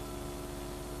 maybe.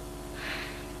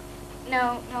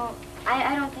 No,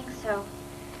 I don't think so.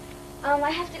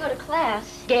 I have to go to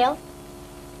class. Gail,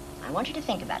 I want you to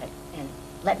think about it and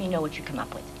let me know what you come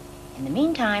up with. In the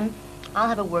meantime, I'll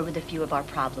have a word with a few of our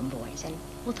problem boys, and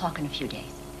we'll talk in a few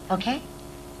days. Okay?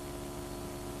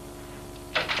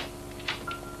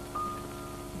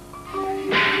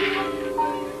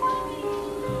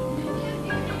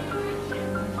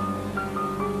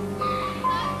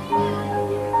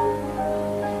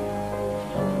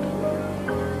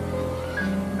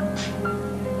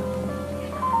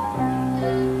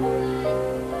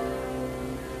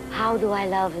 How do I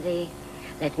love thee?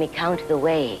 Let me count the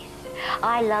ways.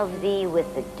 I love thee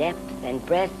with the depth and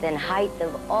breadth and height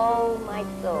of all my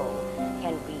soul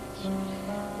can reach.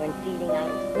 When feeling out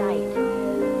of sight,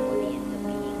 for the ends of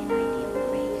being in ideal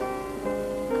grace.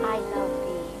 I love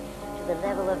thee to the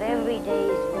level of every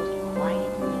day's most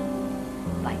quiet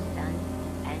need, by sun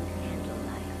and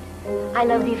candlelight. I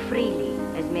love thee freely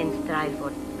as men strive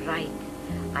for right.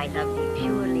 I love thee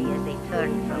purely as they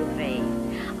turn from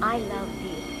praise. I love thee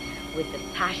with the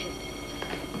passion.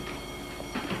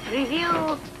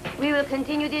 Review. We will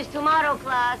continue this tomorrow,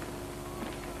 class.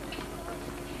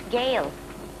 Gail,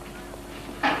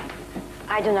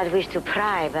 I do not wish to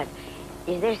pry, but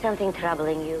is there something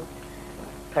troubling you?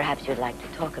 Perhaps you'd like to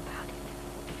talk about it.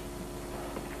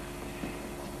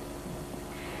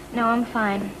 No, I'm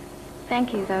fine.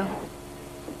 Thank you, though.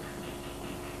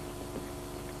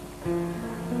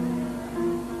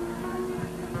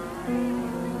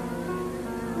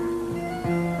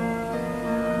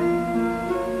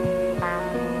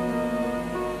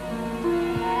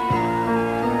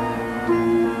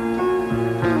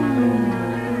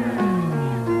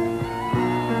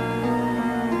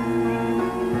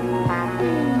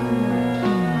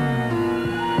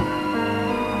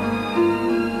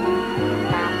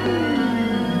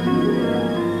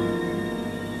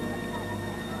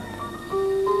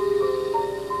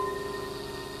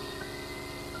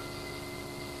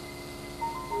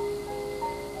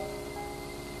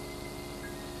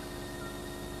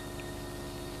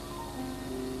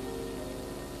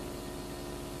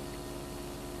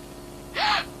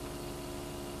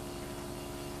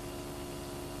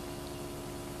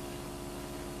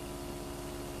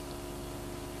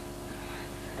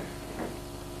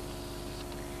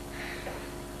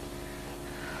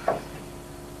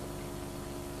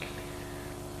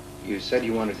 You said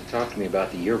you wanted to talk to me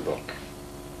about the yearbook.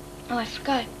 Oh, I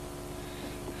forgot.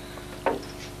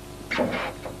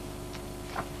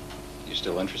 You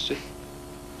still interested?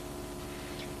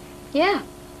 Yeah,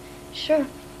 sure.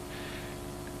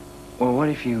 Well, what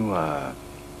if you,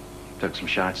 took some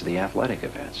shots of the athletic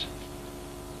events?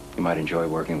 You might enjoy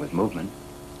working with movement.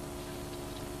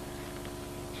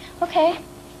 Okay.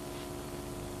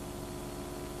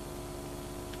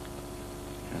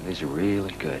 Now, these are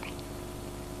really good.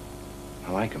 I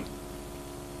like them.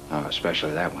 Oh,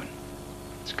 especially that one.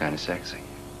 It's kind of sexy.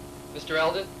 Mr.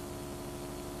 Eldon?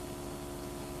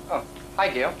 Oh, hi,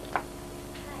 Gail. Hi.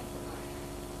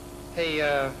 Hey,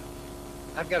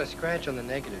 I've got a scratch on the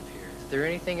negative here. Is there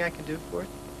anything I can do for it?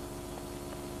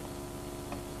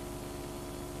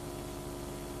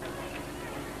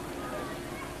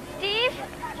 Steve?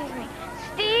 Excuse me.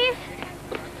 Steve?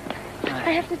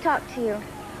 I have to talk to you.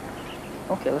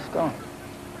 Okay, let's go.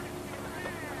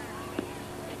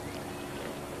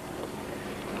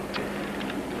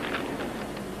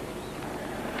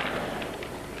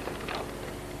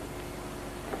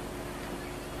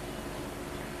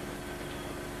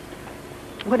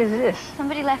 What is this?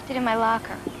 Somebody left it in my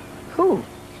locker. Who?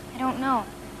 I don't know.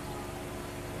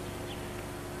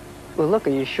 Well, look, are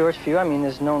you sure it's for you? I mean,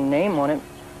 there's no name on it.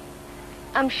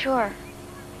 I'm sure.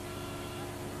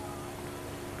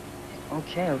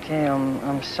 Okay,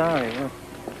 I'm sorry.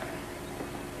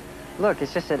 Look,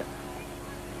 it's just that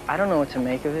I don't know what to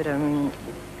make of it. I mean,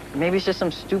 maybe it's just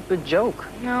some stupid joke.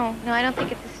 No, I don't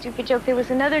think it's a stupid joke. There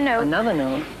was another note. Another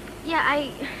note? Yeah,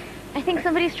 I think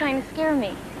somebody's trying to scare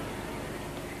me.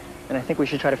 And I think we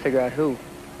should try to figure out who.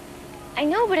 I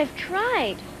know, but I've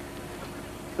tried.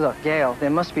 Look, Gail, there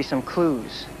must be some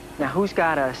clues. Now, who's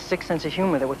got a sick sense of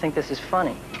humor that would think this is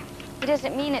funny? He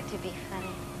doesn't mean it to be funny.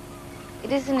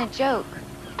 It isn't a joke.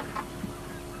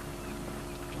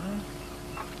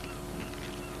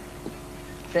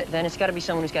 Then it's got to be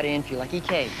someone who's got an in for you, like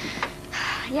E.K.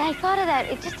 Yeah, I thought of that.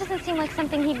 It just doesn't seem like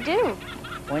something he'd do.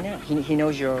 Why not? He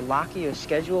knows your locker, your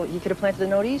schedule. He could have planted the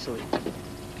note easily.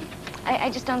 I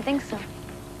just don't think so.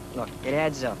 Look, it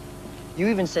adds up. You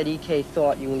even said E.K.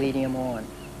 thought you were leading him on.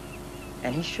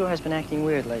 And he sure has been acting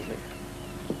weird lately.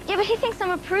 Yeah, but he thinks I'm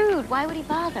a prude. Why would he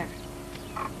bother?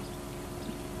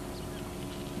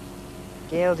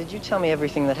 Gail, did you tell me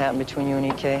everything that happened between you and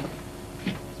E.K.?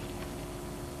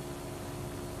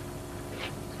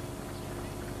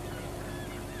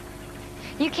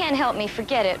 You can't help me.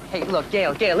 Forget it. Hey, look,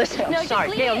 Gail, listen. I'm sorry.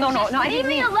 Just Gail, no, I leave didn't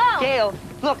me mean... alone. Gail,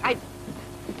 look,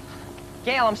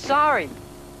 Gail, I'm sorry.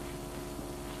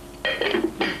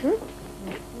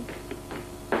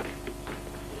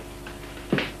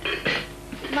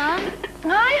 Mom?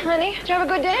 Hi, honey. Did you have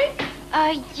a good day?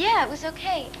 Yeah, it was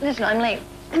okay. Listen, I'm late.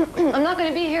 I'm not going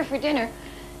to be here for dinner.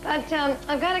 But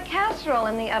I've got a casserole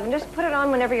in the oven. Just put it on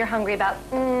whenever you're hungry. About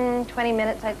 20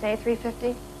 minutes, I'd say,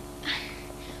 3:50.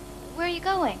 Where are you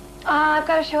going? I've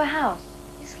got to show a house.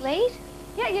 It's late?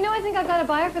 Yeah, you know, I think I've got a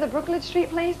buyer for the Brookledge Street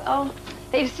place. Oh,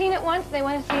 they've seen it once. They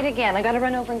want to see it again. I got to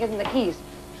run over and give them the keys.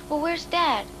 Well, where's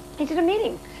Dad? He's at a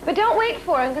meeting. But don't wait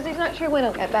for him, because he's not sure when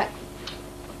he'll get back.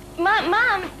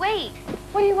 Mom, wait.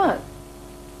 What do you want?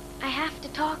 I have to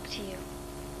talk to you.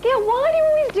 Gail, why do you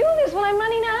always do this when I'm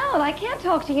running out? I can't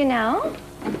talk to you now.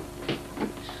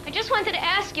 I just wanted to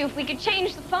ask you if we could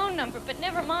change the phone number, but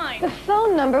never mind. The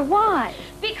phone number? Why?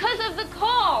 Because of the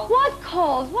call. What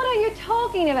calls? What are you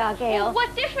talking about, Gail? Well,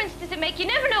 what difference does it make? You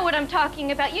never know what I'm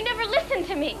talking about. You never listen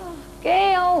to me. Oh,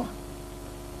 Gail.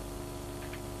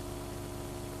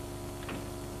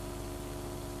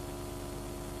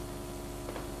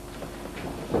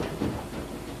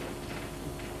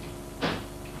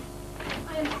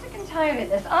 Tired of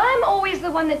this. I'm always the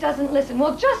one that doesn't listen.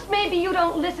 Well, just maybe you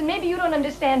don't listen. Maybe you don't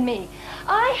understand me.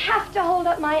 I have to hold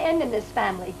up my end in this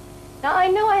family. Now, I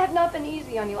know I have not been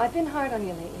easy on you. I've been hard on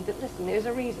you lately, but listen, there's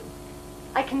a reason.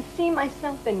 I can see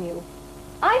myself in you.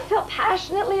 I felt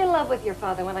passionately in love with your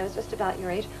father when I was just about your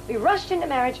age. We rushed into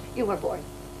marriage. You were born.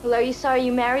 Well, are you sorry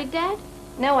you married Dad?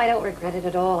 No, I don't regret it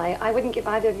at all. I wouldn't give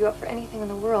either of you up for anything in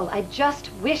the world. I just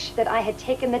wish that I had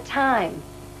taken the time.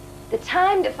 The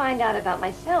time to find out about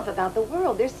myself, about the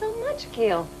world. There's so much,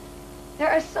 Gail.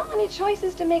 There are so many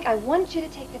choices to make. I want you to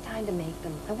take the time to make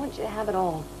them. I want you to have it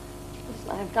all.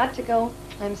 Listen, I've got to go.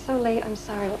 I'm so late. I'm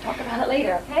sorry. We'll talk about it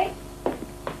later, okay?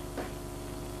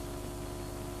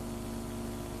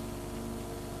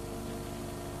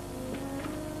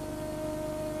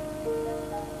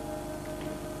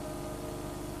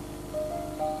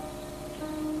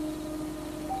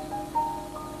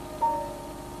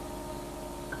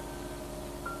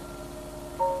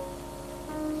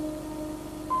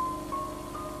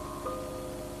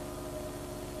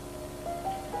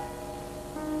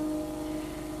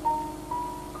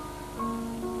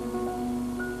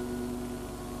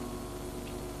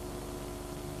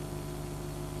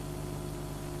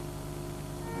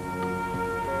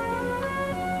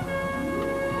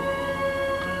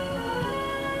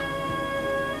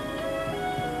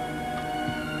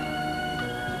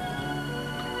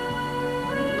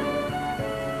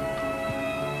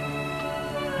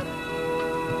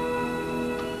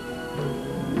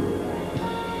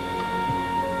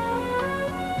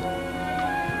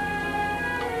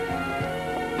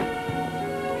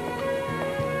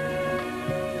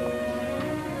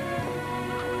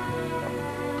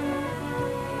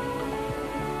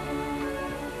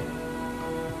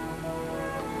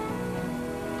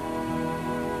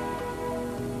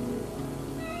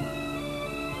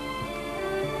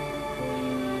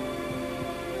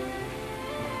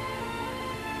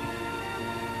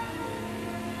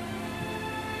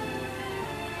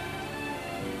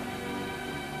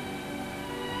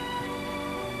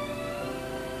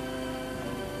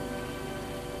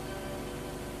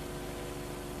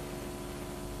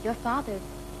 Your father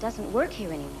doesn't work here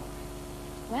anymore.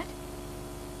 What?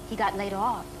 He got laid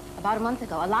off about a month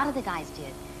ago. A lot of the guys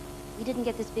did. We didn't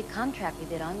get this big contract we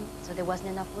bid on, so there wasn't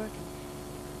enough work.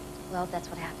 And, well, that's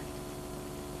what happened.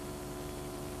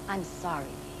 I'm sorry.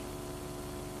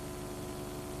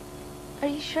 Are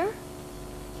you sure?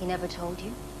 He never told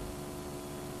you?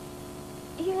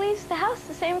 He leaves the house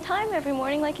the same time every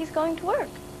morning like he's going to work.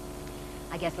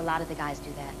 I guess a lot of the guys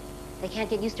do that. They can't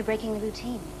get used to breaking the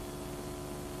routine.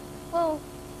 Well,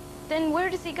 then where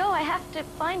does he go? I have to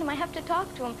find him. I have to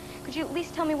talk to him. Could you at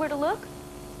least tell me where to look?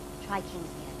 Try King's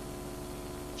Inn.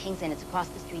 King's Inn, it's across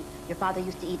the street. Your father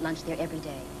used to eat lunch there every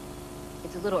day.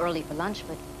 It's a little early for lunch,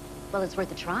 but, well, it's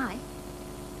worth a try.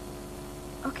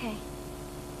 Okay.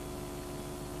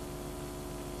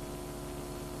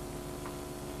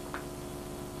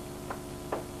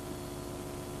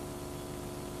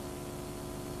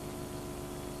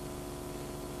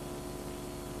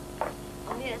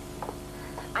 Oh, miss,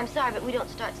 I'm sorry, but we don't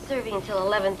start serving until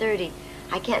 11:30.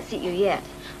 I can't seat you yet.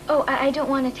 Oh, I don't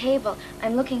want a table.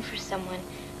 I'm looking for someone.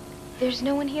 There's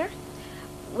no one here?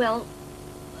 Well,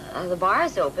 the bar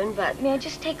is open, but... May I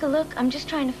just take a look? I'm just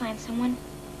trying to find someone.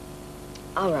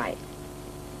 All right.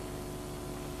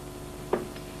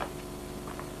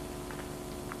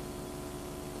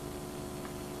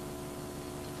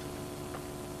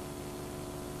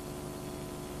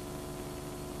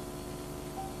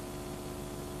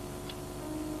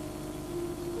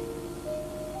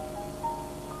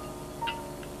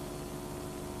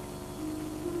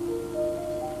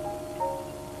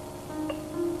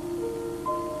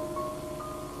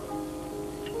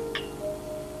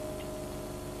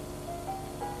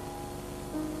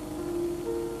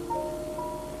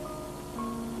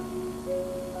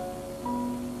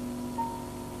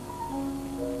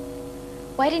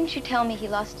 Why didn't you tell me he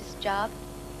lost his job?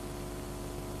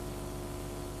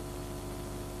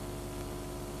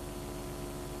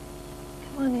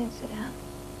 Come on in, sit down.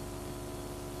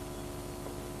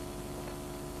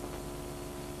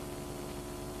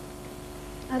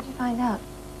 How'd you find out?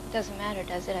 It doesn't matter,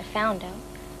 does it? I found out.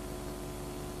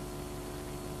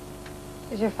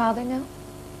 Does your father know?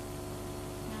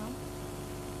 No.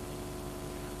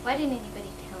 Why didn't anybody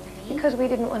tell me? Because we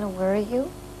didn't want to worry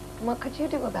you. And what could you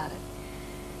do about it?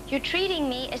 You're treating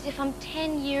me as if I'm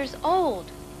 10 years old.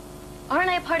 Aren't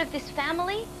I a part of this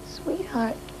family?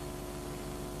 Sweetheart,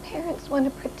 parents want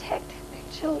to protect their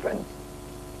children.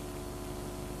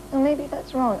 Well, maybe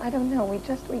that's wrong. I don't know. We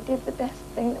did the best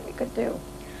thing that we could do.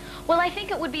 Well, I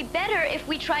think it would be better if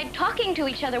we tried talking to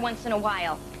each other once in a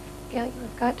while. Gail, you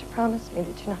have got to promise me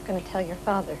that you're not going to tell your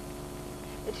father.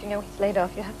 That you know he's laid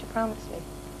off. You have to promise me.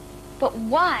 But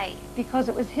why? Because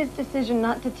it was his decision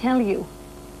not to tell you.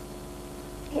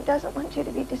 He doesn't want you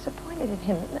to be disappointed in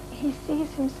him. He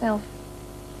sees himself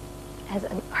as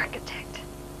an architect.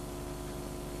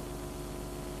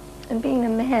 And being a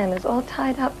man is all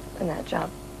tied up in that job.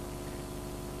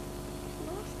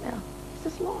 He's lost now. He's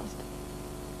just lost.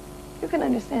 You can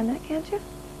understand that, can't you?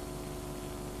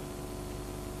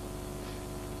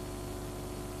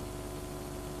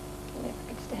 I never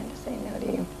could stand to say no to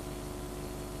you.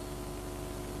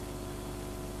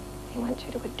 He wants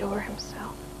you to adore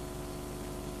himself.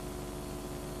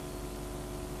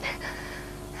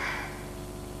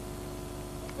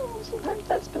 Oh, sometimes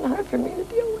that's been hard for me to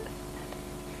deal with.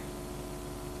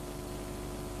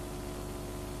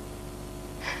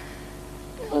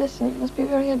 Now listen, you must be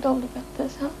very adult about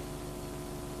this, huh?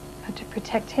 Got to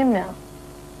protect him now.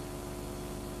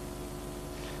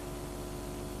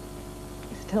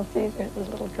 He still sees her as his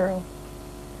little girl.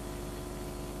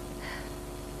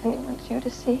 And he wants you to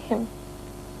see him.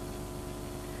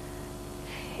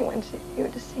 He wants you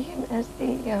to see him as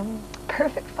the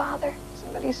perfect father.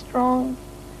 Somebody strong.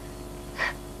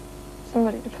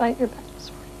 Somebody to fight your battles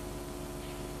for you.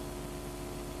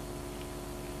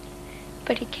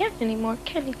 But he can't anymore,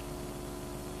 can he?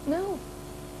 No.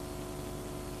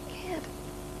 He can't.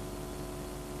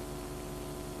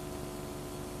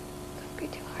 Don't be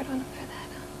too hard on him for that,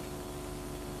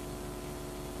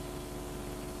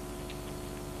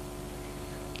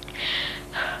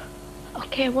 huh?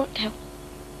 Okay, I won't tell.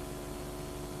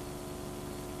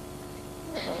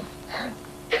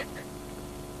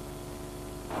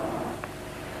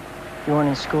 You weren't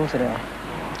in school today.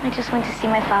 I just went to see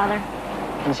my father.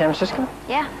 In San Francisco?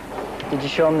 Yeah. Did you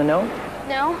show him the note?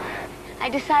 No, I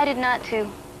decided not to.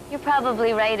 You're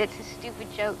probably right. It's a stupid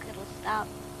joke. It'll stop.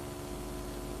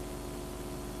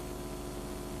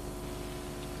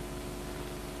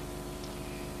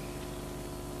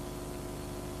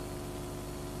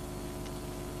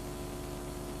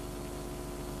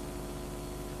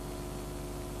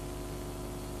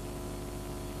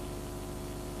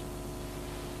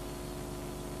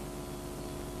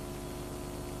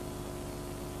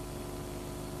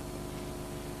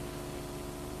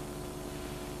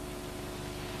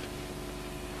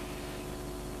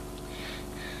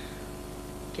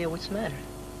 Gail, what's the matter?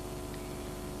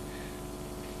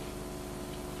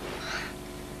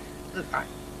 Look,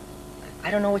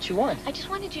 I don't know what you want. I just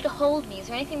wanted you to hold me. Is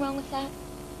there anything wrong with that?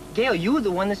 Gail, you were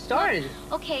the one that started it.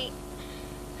 Okay.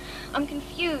 I'm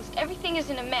confused. Everything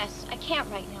is in a mess. I can't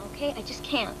right now, okay? I just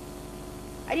can't.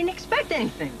 I didn't expect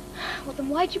anything. Well, then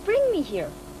why'd you bring me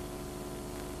here?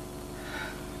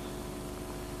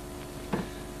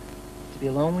 To be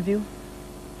alone with you?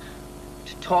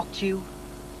 To talk to you?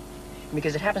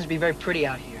 Because it happens to be very pretty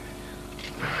out here.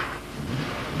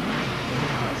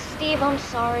 Steve, I'm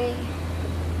sorry.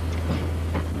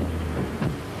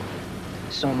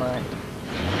 So am I.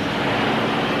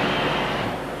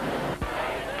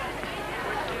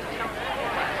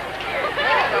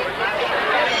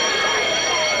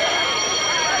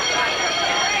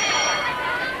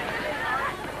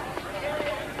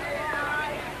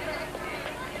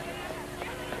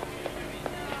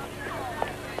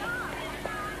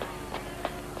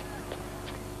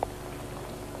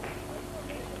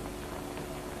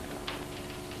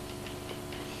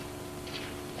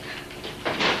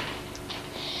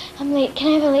 I'm late. Can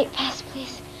I have a late pass,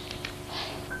 please?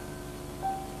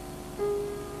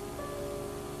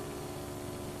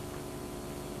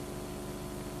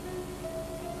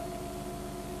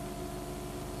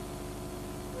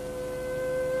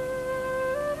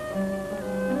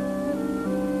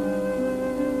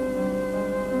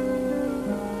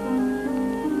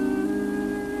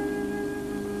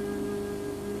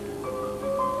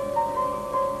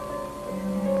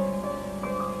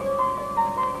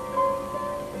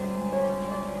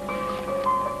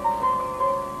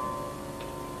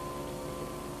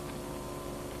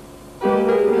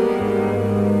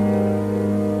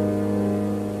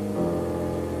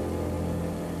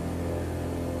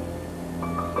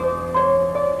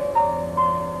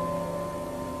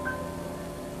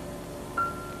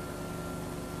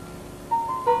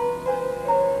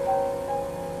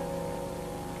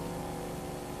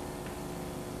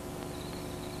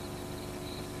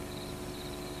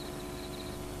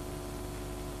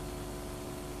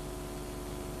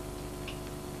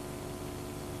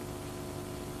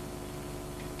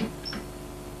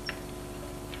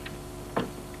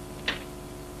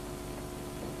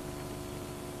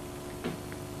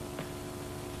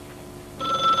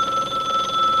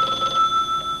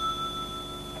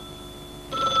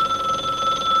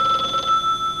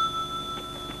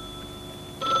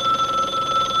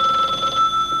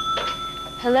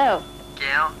 Hello.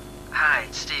 Gail? Hi,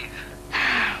 it's Steve.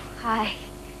 Hi.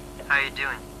 How you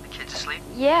doing? The kids asleep?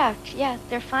 Yeah,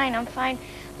 they're fine. I'm fine.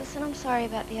 Listen, I'm sorry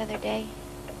about the other day.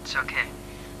 It's okay.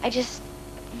 I don't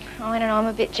know, I'm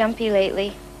a bit jumpy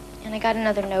lately. And I got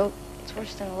another note. It's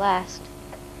worse than the last.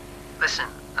 Listen,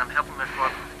 I'm helping my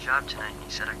father with a job tonight, and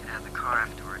he said I could have the car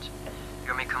afterwards. You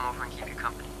want me to come over and keep you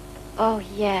company? Oh,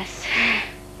 yes.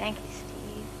 Thank you,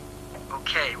 Steve.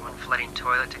 Okay, one flooding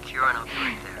toilet to cure, and I'll be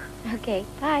right there. Okay,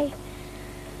 bye.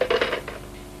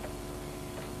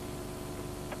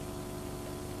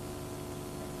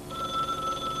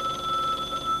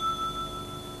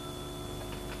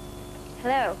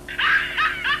 Hello.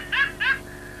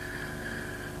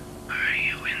 Are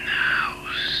you in the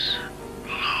house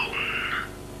alone?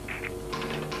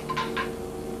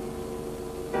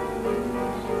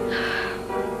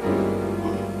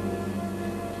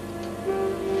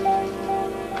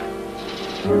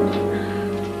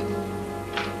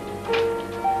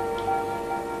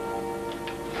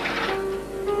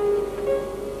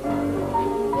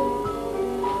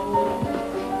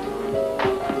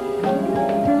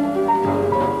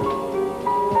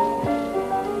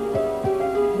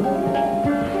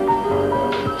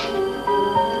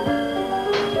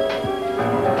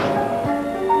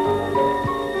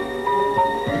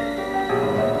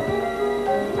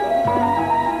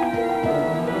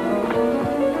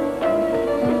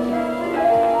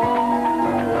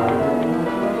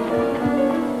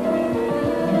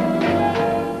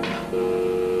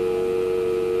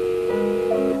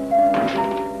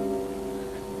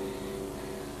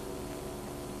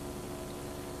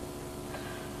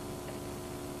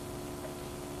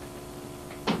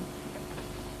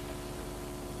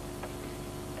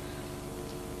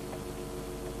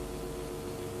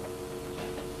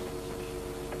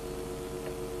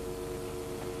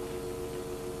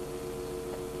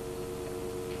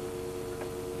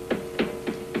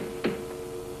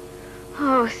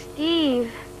 Oh,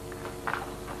 Steve.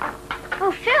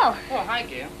 Oh, Phil. Oh, hi,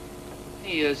 Gail.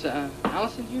 Hey, is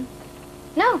Allison here?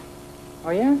 No. Oh,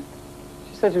 yeah?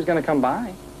 She said she was going to come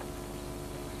by.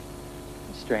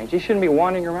 That's strange. You shouldn't be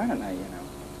wandering around at night, you know.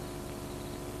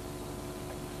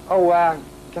 Oh,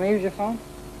 can I use your phone?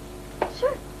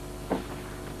 Sure.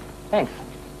 Thanks.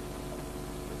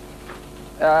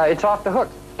 It's off the hook.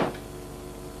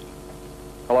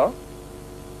 Hello?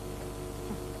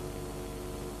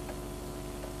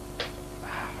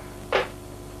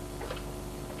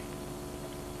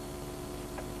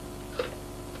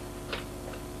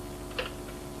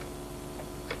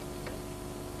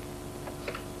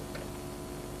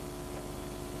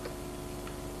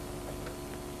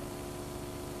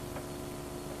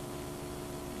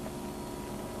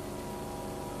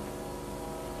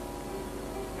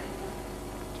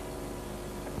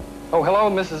 Oh,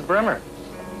 hello, Mrs. Bremer.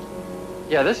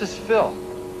 Yeah, this is Phil.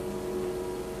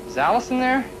 Is Allison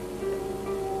there?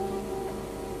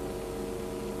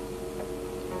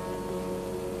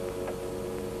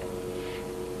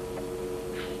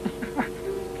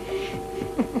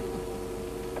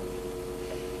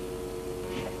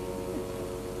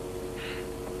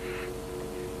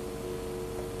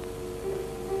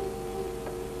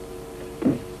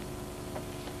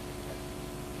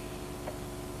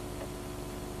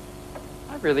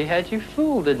 I really had you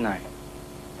fooled, didn't I?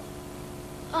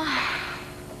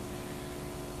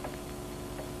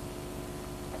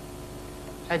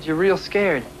 Had you real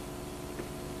scared.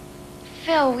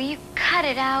 Phil, will you cut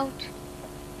it out?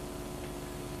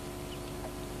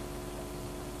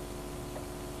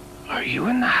 Are you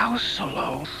in the house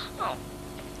solo? Oh.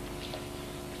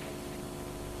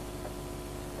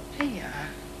 Hey,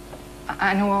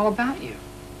 I know all about you.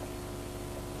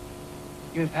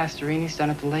 You and Pastorini's down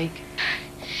at the lake.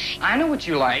 I know what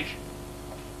you like.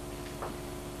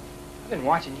 I've been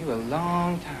watching you a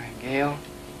long time, Gail.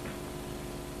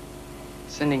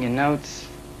 Sending you notes.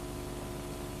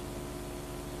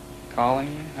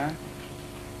 Calling you, huh?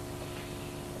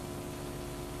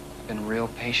 I've been real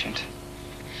patient.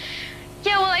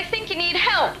 Yeah, well, I think you need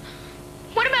help.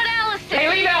 What about Allison? Hey,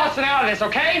 leave Allison out of this,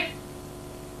 okay?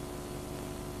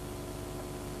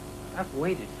 I've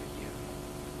waited for you.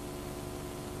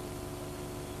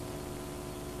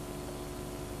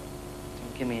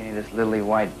 Don't give me any of this lily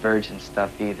white virgin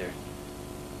stuff either.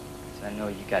 'Cause I know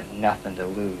you got nothing to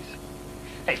lose.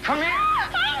 Hey, come here!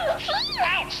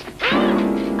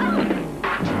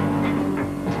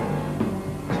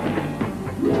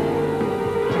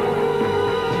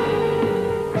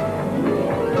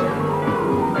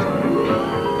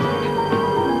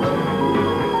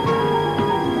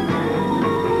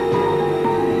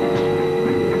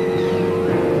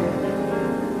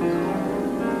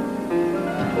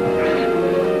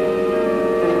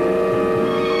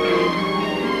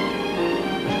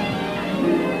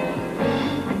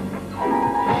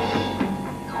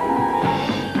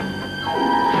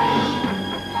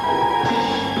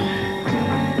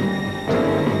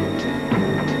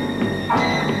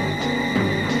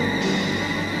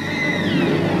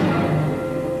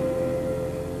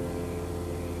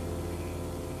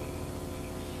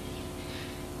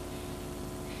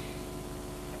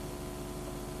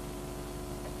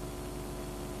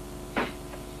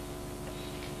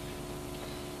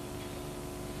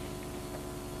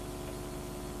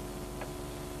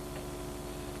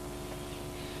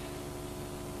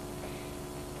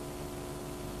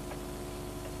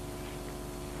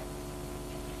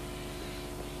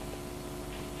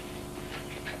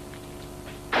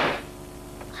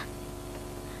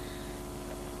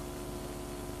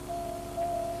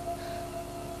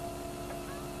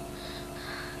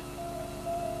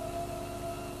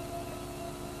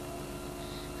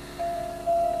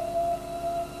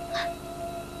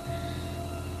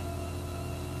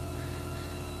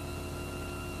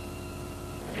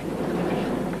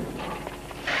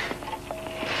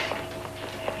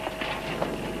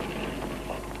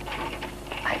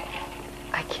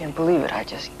 I can't believe it. I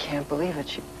just can't believe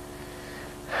it.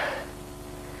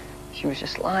 She was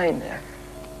just lying there.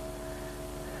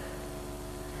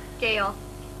 Gail.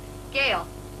 Gail.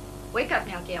 Wake up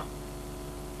now, Gail.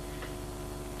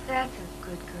 That's a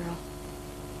good girl.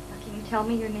 Now, can you tell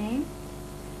me your name?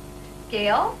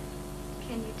 Gail?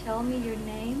 Can you tell me your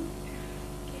name?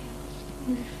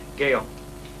 Gail,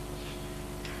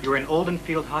 you're in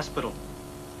Oldenfield Hospital,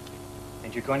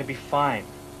 and you're going to be fine.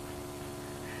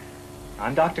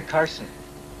 I'm Dr. Carson.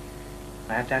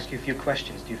 I have to ask you a few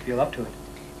questions. Do you feel up to it?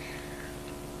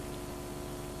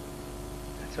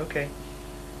 That's okay.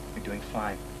 You're doing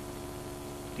fine.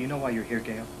 Do you know why you're here,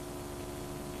 Gail?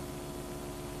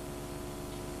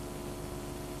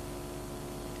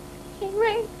 He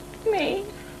raped me.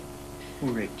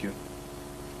 Who raped you?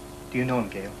 Do you know him,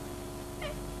 Gail?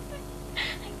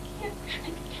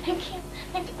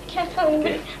 I can't tell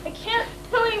anybody. I can't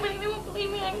tell anybody. They won't believe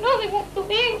me. I know they won't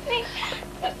believe me.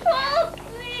 He called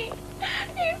me.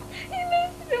 He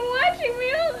must have been watching me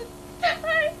all the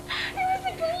time. He was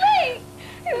like late.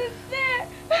 He was there.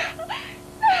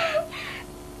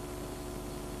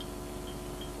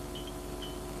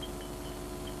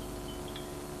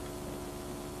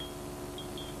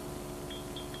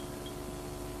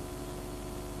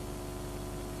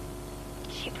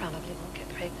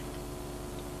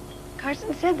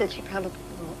 Carson said that she probably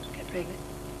won't get pregnant.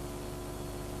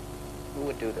 Who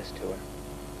would do this to her?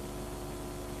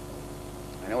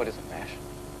 I know it isn't fashion.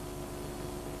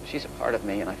 She's a part of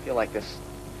me, and I feel like this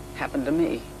happened to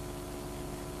me.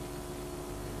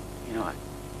 You know,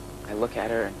 I look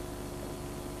at her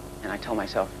and I tell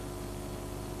myself,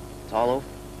 it's all over.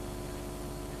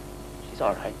 She's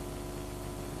all right.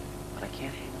 But I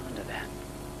can't hang on to that.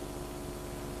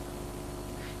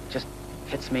 It just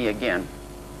hits me again.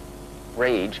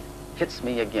 Rage hits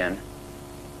me again.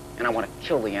 And I want to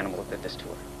kill the animal that did this to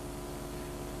her.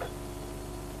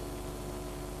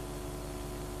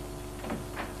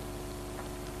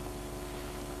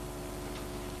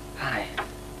 Hi.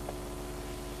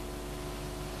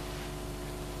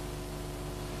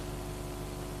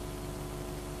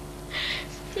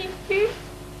 Stevie.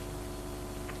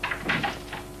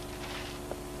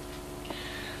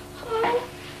 Oh.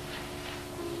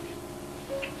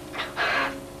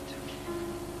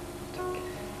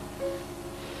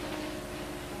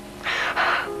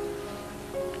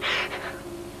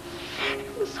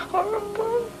 It was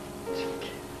horrible.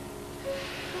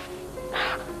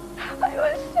 I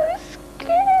was so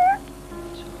scared.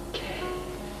 It's okay.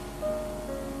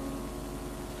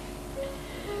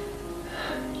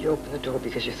 You opened the door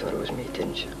because you thought it was me,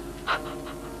 didn't you?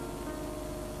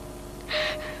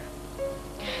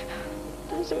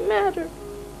 Doesn't matter.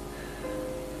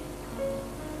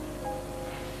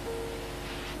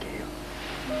 Gail,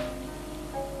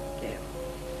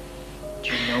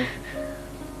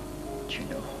 do you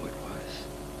know who it was?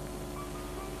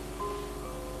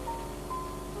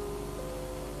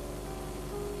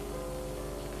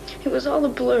 It was all a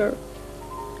blur.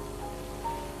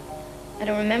 I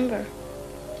don't remember.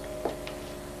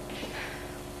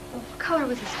 What color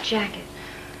was his jacket?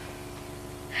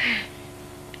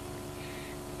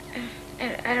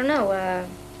 I don't know,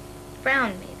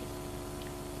 brown maybe.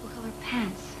 What color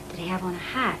pants? Did he have on a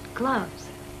hat, gloves?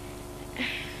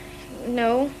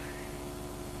 No.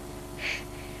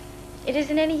 It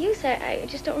isn't any use. I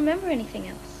just don't remember anything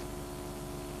else.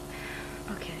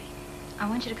 Okay. I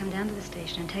want you to come down to the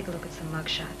station and take a look at some mug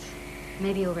shots.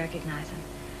 Maybe you'll recognize him.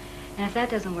 And if that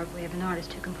doesn't work, we have an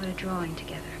artist who can put a drawing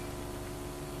together.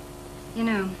 You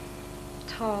know,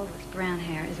 tall with brown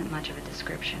hair isn't much of a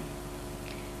description.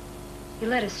 You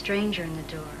let a stranger in the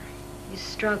door. You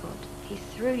struggled. He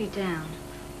threw you down,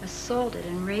 assaulted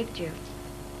and raped you.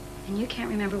 And you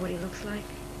can't remember what he looks like?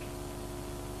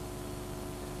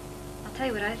 I'll tell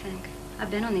you what I think. I've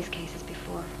been on these cases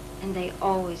before, and they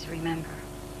always remember.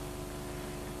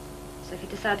 So if you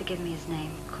decide to give me his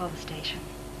name, call the station.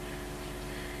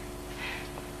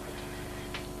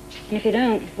 And if you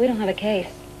don't, we don't have a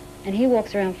case. And he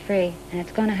walks around free, and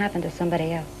it's going to happen to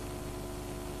somebody else.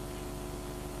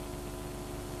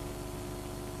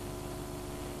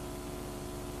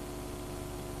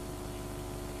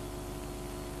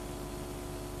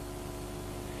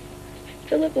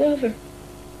 Philip Lover.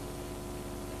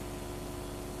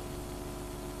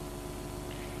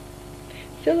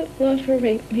 Philip Lover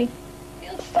raped me.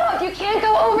 Stop! You can't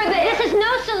go over this! This is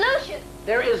no solution!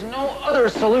 There is no other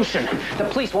solution. The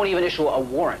police won't even issue a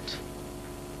warrant.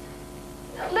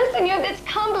 Listen, it's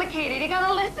complicated. You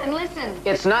gotta listen.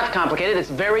 It's not complicated. It's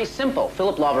very simple.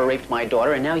 Philip Lover raped my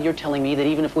daughter, and now you're telling me that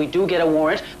even if we do get a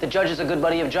warrant, the judge is a good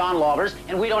buddy of John Lover's,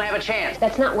 and we don't have a chance.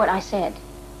 That's not what I said.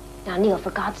 Now, Neil, for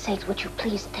God's sakes, would you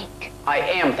please think? I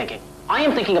am thinking. I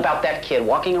am thinking about that kid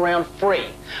walking around free,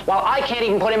 while I can't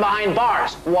even put him behind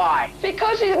bars. Why?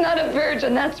 Because she's not a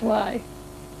virgin, that's why.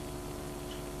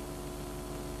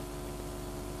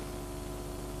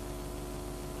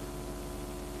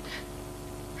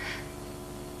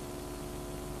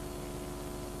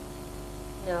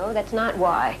 No, that's not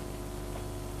why.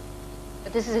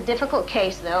 But this is a difficult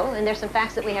case, though, and there's some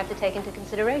facts that we have to take into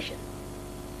consideration.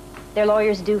 Their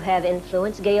lawyers do have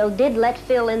influence. Gail did let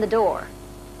Phil in the door,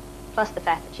 plus the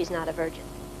fact that she's not a virgin.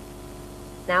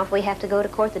 Now, if we have to go to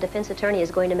court, the defense attorney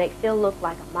is going to make Phil look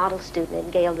like a model student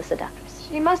and Gail the seductress.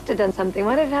 She must have done something.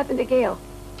 What had happened to Gail?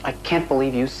 I can't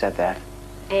believe you said that.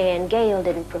 And Gail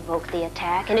didn't provoke the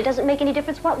attack, and it doesn't make any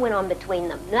difference what went on between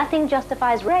them. Nothing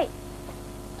justifies rape.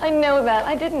 I know that.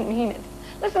 I didn't mean it.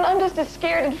 Listen, I'm just as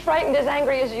scared and frightened, as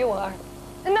angry as you are.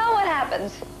 And now what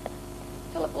happens?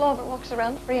 Philip Lover walks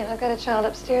around free, and I've got a child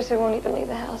upstairs who won't even leave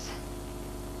the house.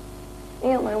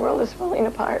 Neil, my world is falling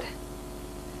apart.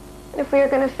 And if we are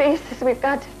going to face this, we've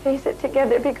got to face it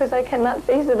together, because I cannot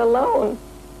face it alone.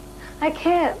 I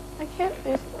can't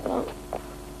face it alone.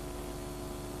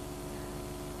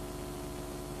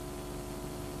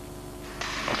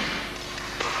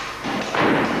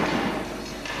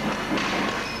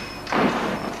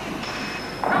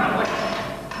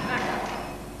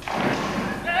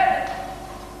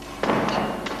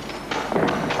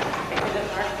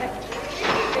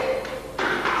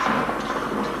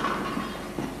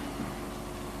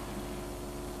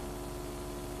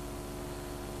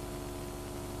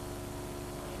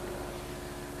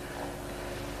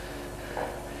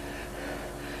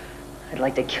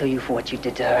 like to kill you for what you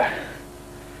did to her.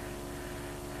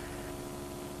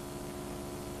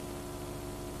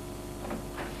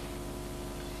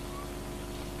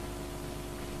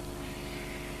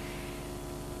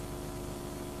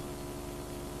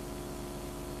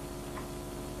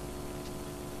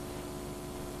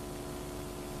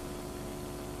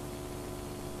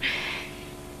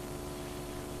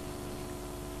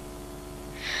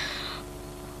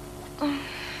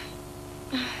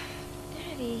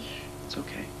 Daddy. It's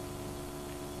okay.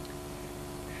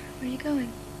 Where are you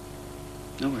going?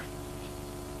 Nowhere.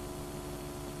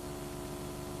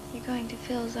 You're going to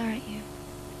Phil's, aren't you?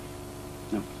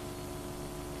 No.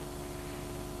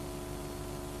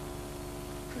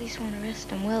 Police won't arrest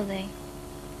him, will they?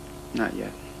 Not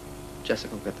yet.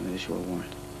 Jessica will get them to issue a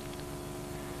warrant.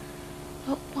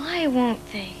 But why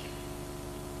won't they?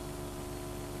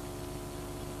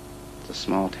 It's a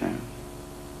small town.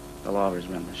 The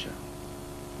Lawvers run the show.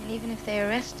 And even if they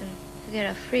arrest him, he'll get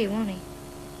off free, won't he?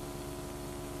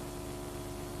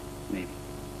 Maybe.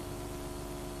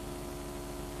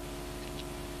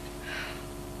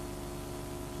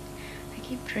 I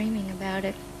keep dreaming about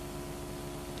it.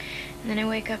 And then I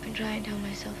wake up and try and tell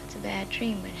myself it's a bad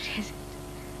dream, but it isn't.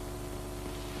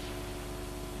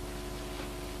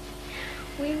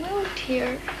 We moved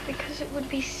here because it would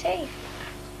be safe.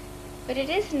 But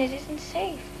it isn't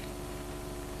safe.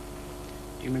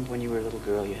 Do you remember when you were a little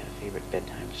girl, you had a favorite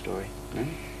bedtime story? Huh?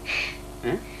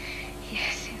 Huh?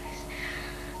 Yes, it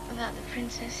was about the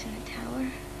princess in the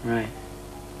tower. Right.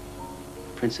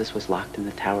 The princess was locked in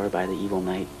the tower by the evil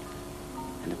knight.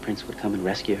 And the prince would come and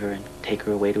rescue her and take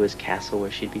her away to his castle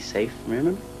where she'd be safe.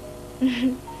 Remember?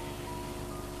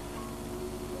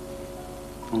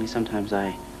 Only sometimes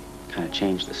I kind of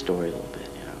changed the story a little bit,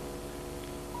 you know.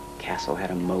 Castle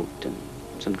had a moat and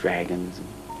some dragons and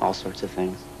all sorts of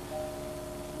things.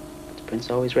 But the prince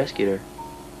always rescued her.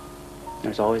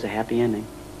 There's always a happy ending.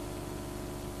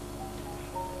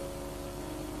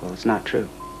 Well, it's not true.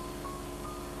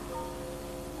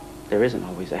 There isn't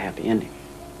always a happy ending.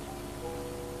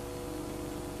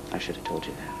 I should have told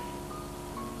you that.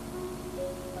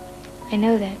 I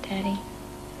know that, Daddy.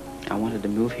 I wanted to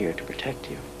move here to protect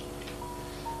you.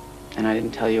 And I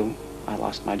didn't tell you I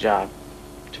lost my job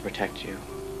to protect you.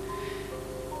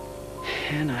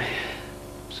 And I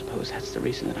suppose that's the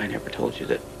reason that I never told you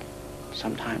that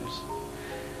sometimes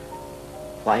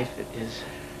life is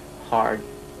hard.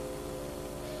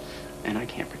 And I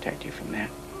can't protect you from that.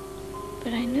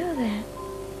 But I know that.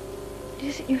 It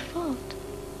isn't your fault.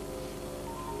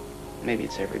 Maybe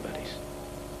it's everybody's.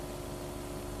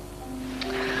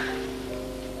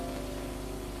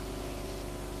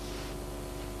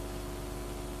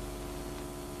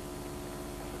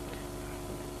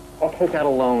 I'll take out a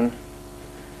loan.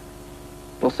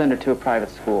 We'll send her to a private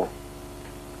school.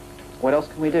 What else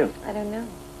can we do? I don't know.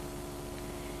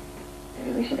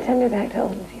 Maybe we should send her back to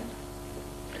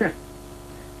Oldenfield.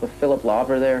 With Philip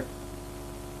Lawver there?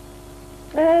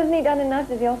 Hasn't he done enough?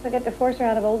 Does he also get to force her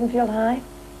out of Oldenfield High?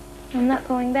 I'm not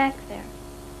going back there.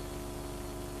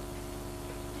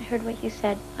 I heard what you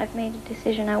said. I've made a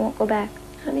decision. I won't go back.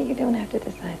 Honey, you don't have to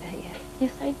decide that yet.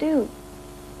 Yes, I do.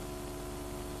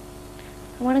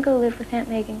 I want to go live with Aunt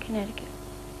Meg in Connecticut.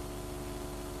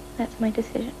 That's my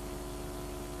decision.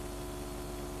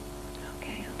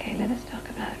 Okay, let us talk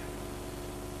about it.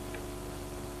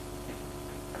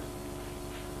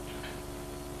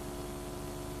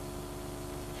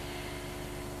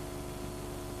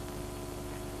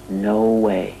 No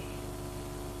way.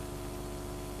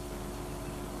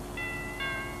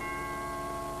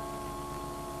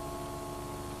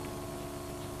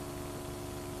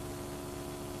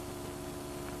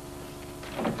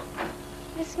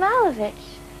 Miss Malovich.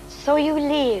 So you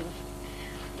live.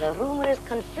 The rumors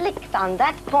conflict on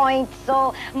that point,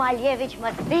 so Malevich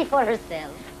must see for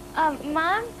herself.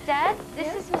 Mom, Dad,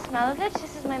 this is Miss Malovich.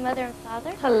 This is my mother and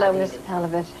father. Hello, Miss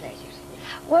Palovich. Pleasure.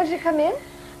 Won't you come in?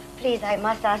 Please, I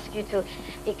must ask you to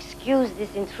excuse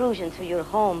this intrusion to your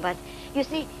home, but you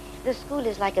see, the school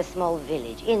is like a small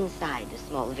village, inside a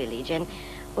small village, and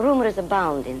rumors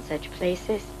abound in such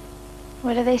places.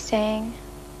 What are they saying?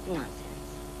 Nonsense.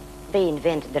 They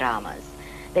invent dramas.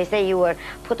 They say you were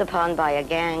put upon by a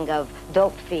gang of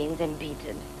dope fiends and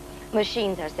beaten.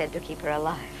 Machines are said to keep her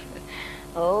alive.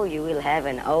 Oh, you will have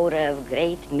an aura of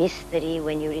great mystery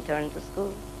when you return to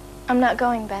school. I'm not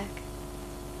going back.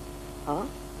 Oh?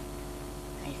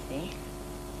 I see.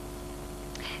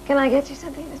 Can I get you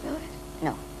something, Miss Miller?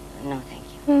 No, thank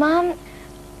you. Mom,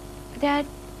 Dad,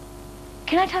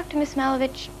 can I talk to Miss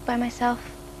Malovich by myself?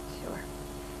 Sure.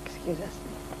 Excuse us.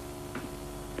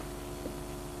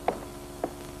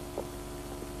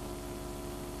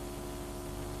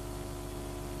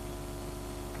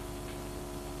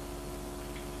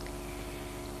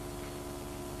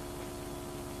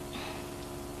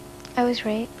 I was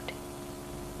raped.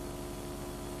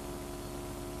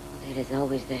 There is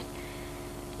always that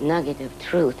nugget of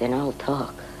truth in all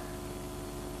talk.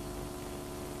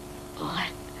 Oh,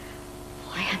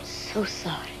 I am so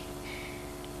sorry.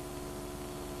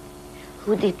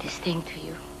 Who did this thing to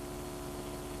you?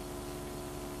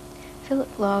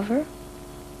 Philip Lover.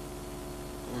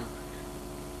 No.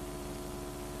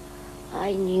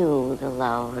 I knew the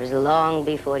Lowers long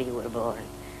before you were born.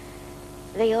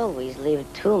 They always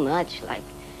lived too much like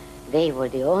they were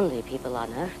the only people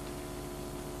on Earth.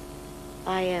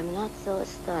 I am not so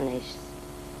astonished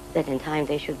that in time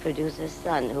they should produce a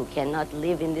son who cannot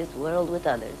live in this world with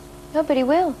others. Nobody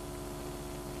will.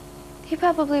 He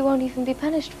probably won't even be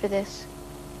punished for this.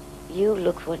 You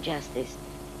look for justice,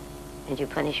 and you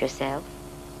punish yourself.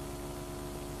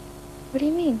 What do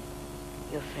you mean?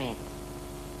 Your friends.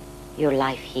 Your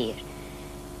life here.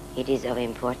 It is of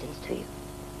importance to you.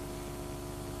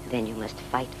 Then you must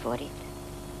fight for it.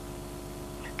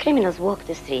 Criminals walk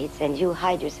the streets, and you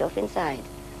hide yourself inside.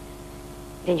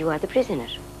 Then you are the prisoner.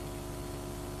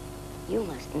 You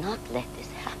must not let this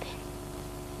happen.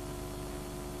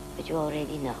 But you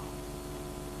already know.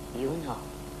 You know.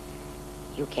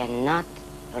 You cannot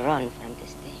run from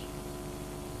this thing.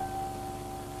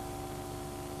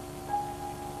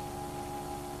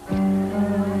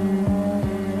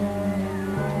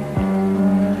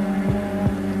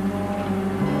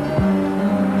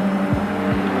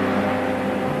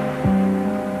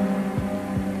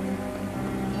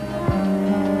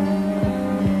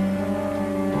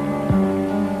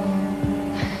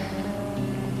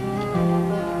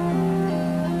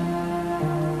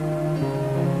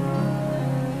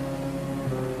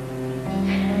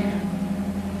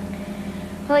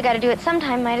 Well, I gotta do it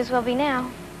sometime. Might as well be now.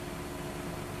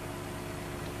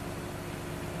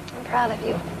 I'm proud of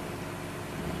you.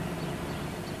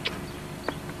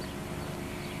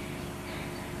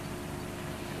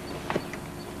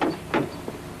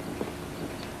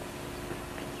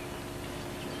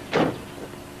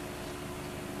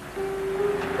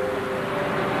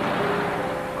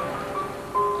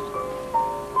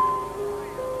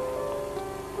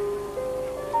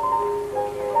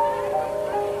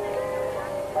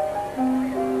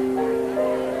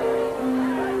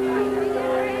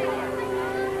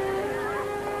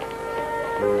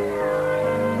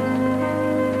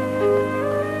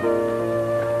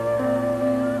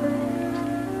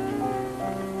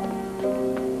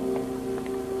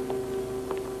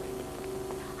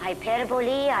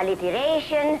 Hyperbole,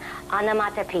 alliteration,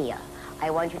 onomatopoeia. I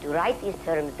want you to write these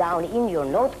terms down in your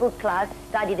notebook, class.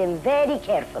 Study them very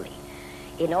carefully.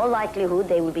 In all likelihood,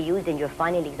 they will be used in your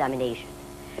final examination.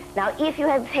 Now, if you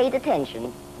have paid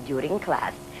attention during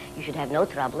class, you should have no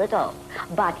trouble at all.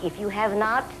 But if you have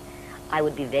not, I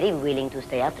would be very willing to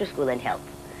stay after school and help.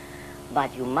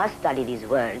 But you must study these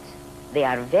words. They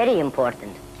are very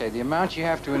important. Okay, the amount you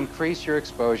have to increase your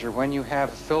exposure when you have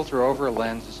a filter over a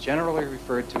lens is generally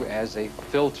referred to as a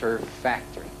filter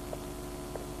factor.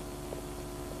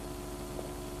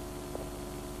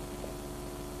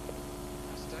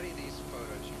 Now study these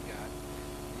photos you've got.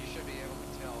 You should be able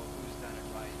to tell who's done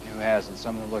it right and who hasn't.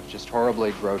 Some of them look just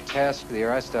horribly grotesque. The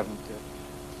rest of them do.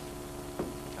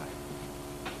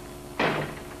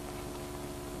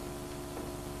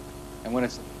 And when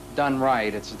it's done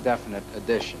right, it's a definite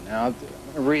addition. Now,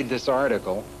 read this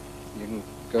article. You can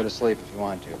go to sleep if you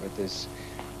want to, but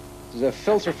the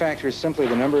filter factor is simply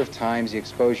the number of times the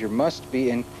exposure must be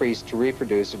increased to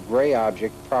reproduce a gray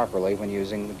object properly when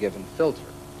using the given filter.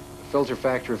 A filter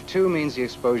factor of 2 means the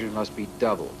exposure must be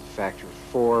doubled. A factor of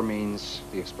 4 means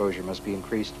the exposure must be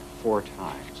increased 4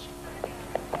 times.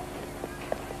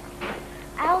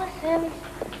 Allison,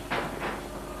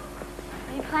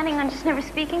 are you planning on just never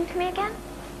speaking to me again?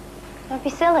 Don't be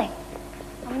silly.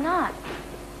 I'm not.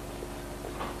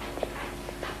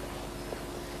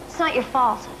 It's not your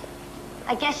fault.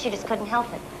 I guess you just couldn't help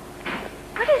it.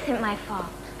 What isn't my fault?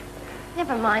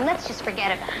 Never mind. Let's just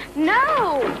forget about it.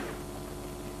 No!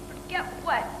 Forget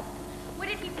what? What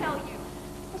did he tell you?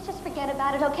 Let's just forget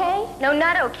about it, okay? No,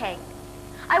 not okay.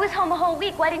 I was home a whole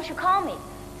week. Why didn't you call me?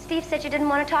 Steve said you didn't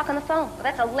want to talk on the phone. Well,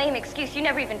 that's a lame excuse. You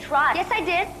never even tried. Yes, I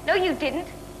did. No, you didn't.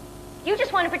 You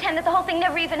just want to pretend that the whole thing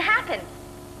never even happened.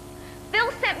 Phil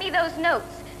sent me those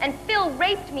notes, and Phil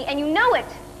raped me, and you know it.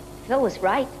 Phil was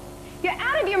right. You're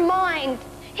out of your mind.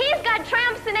 He's got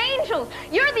tramps and angels.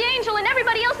 You're the angel, and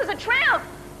everybody else is a tramp.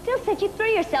 Phil said you threw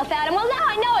yourself at him. Well, now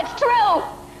I know it's true.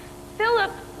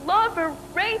 Philip Lover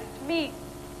raped me.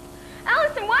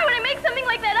 Allison, why would I make something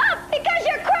like that up? Because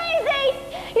you're crazy.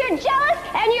 You're jealous,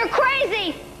 and you're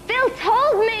crazy. Phil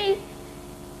told me.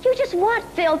 You just want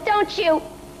Phil, don't you?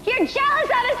 You're jealous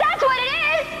of us, that's what it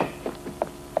is!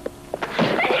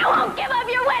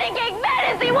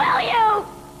 me, will you?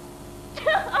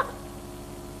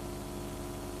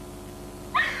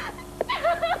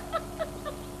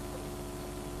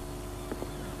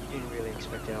 You didn't really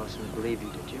expect Allison to believe you,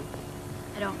 did you?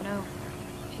 I don't know.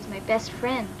 She's my best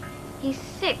friend. He's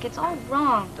sick. It's all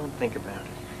wrong. Don't think about it.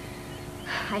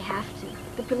 I have to.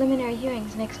 The preliminary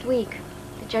hearing's next week.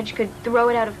 The judge could throw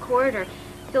it out of court, or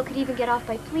Phil could even get off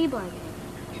by plea bargaining.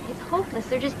 It's hopeless.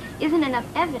 There just isn't enough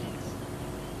evidence.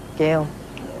 Gail,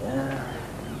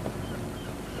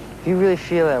 if you really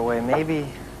feel that way, maybe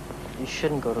you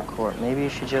shouldn't go to court. Maybe you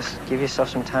should just give yourself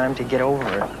some time to get over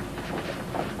it.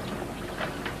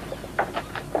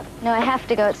 No, I have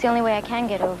to go. It's the only way I can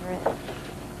get over it.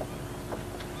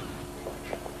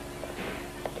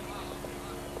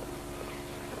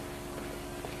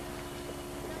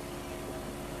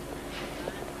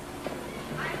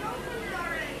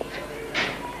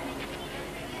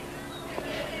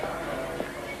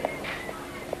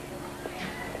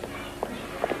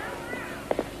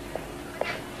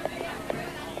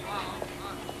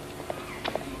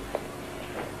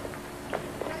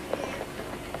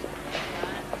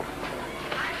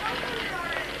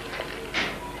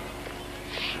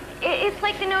 It's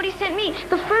like the note he sent me,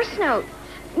 the first note.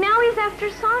 Now he's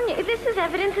after Sonia. This is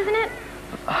evidence, isn't it?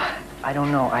 I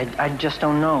don't know. I just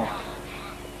don't know.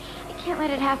 I can't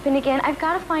let it happen again. I've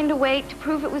got to find a way to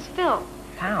prove it was Phil.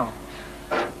 How?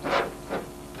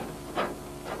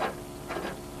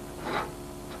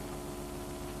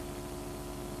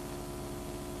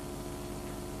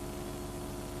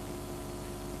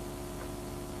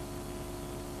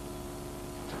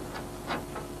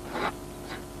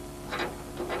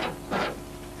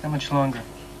 How much longer?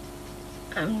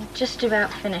 I'm just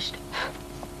about finished.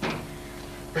 What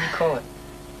do you call it?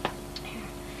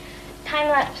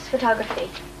 Time-lapse photography.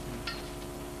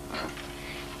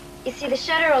 You see, the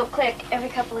shutter will click every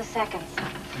couple of seconds.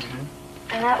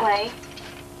 And that way,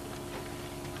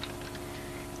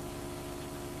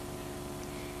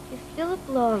 if Philip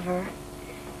Lover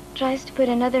tries to put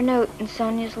another note in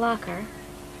Sonia's locker,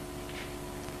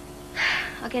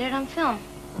 I'll get it on film.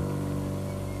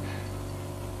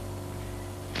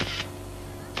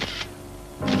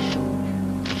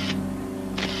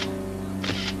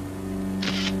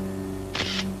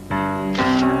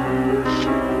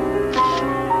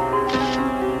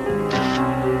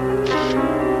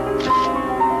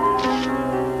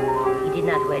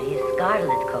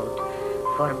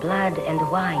 For blood and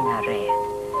wine are red,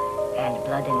 and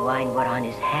blood and wine were on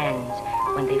his hands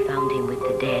when they found him with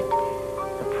the dead,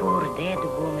 the poor dead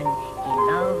woman he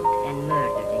loved and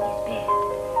murdered in his bed.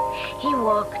 He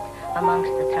walked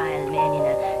amongst the trial men in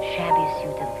a shabby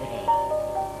suit of gray.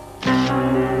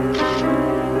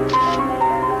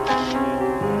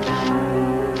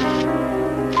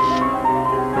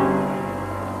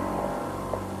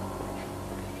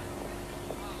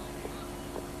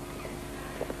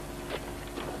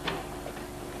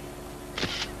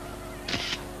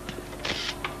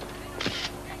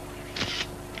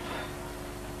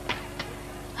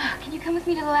 Come with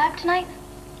me to the lab tonight?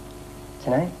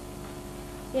 Tonight?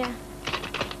 Yeah.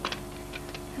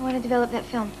 I want to develop that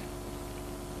film.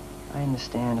 I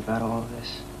understand about all of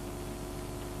this.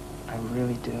 I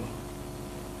really do.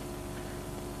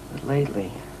 But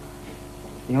lately,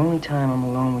 the only time I'm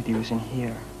alone with you is in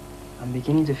here. I'm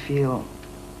beginning to feel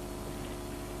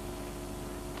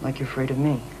like you're afraid of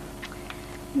me.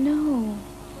 No.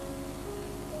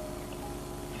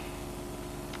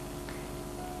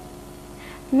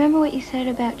 Remember what you said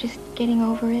about just getting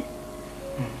over it?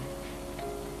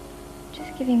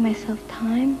 Just giving myself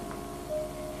time.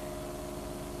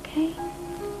 Okay?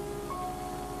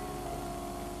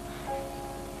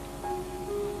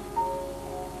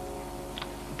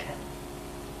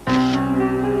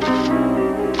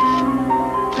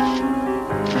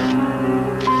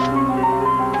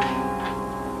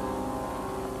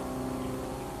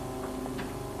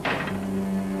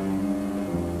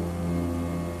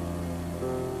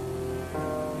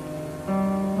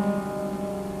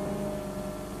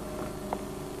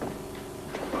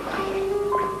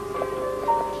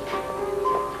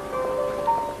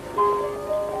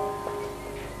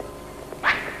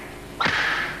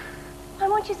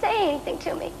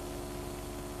 To me.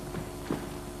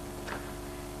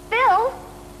 Phil!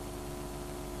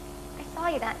 I saw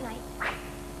you that night.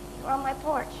 You were on my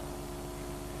porch.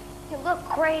 You look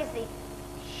crazy.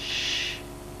 Shh.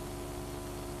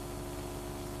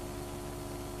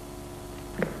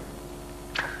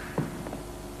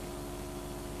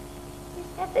 You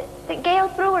said that Gail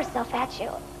threw herself at you.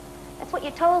 That's what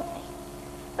you told me.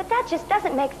 But that just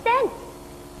doesn't make sense.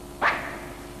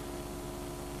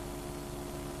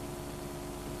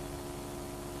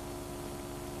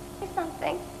 me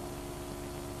something.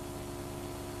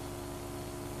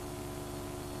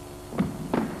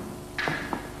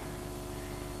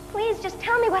 Please, just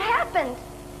tell me what happened.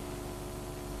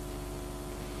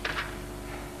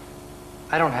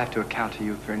 I don't have to account to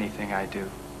you for anything I do.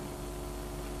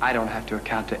 I don't have to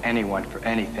account to anyone for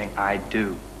anything I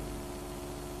do.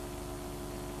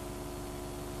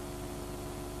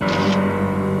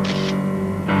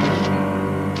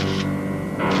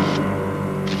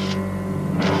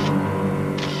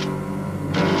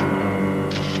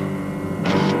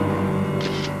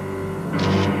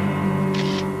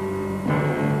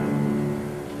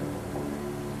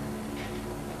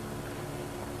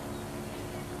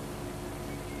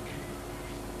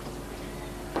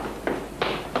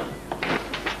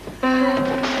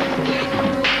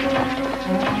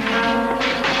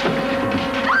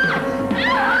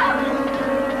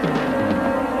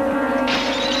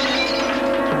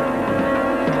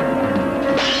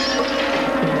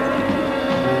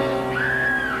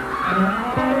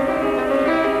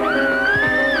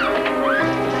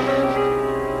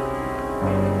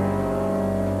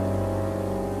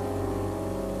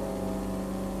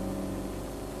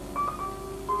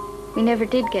 We never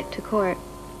did get to court.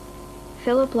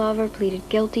 Philip Lawver pleaded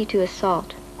guilty to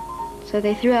assault. So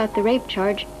they threw out the rape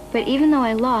charge, but even though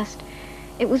I lost,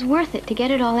 it was worth it to get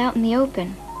it all out in the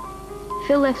open.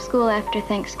 Phil left school after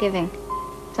Thanksgiving.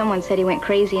 Someone said he went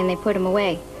crazy and they put him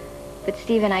away. But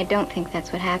Steve and I don't think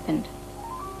that's what happened.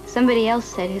 Somebody else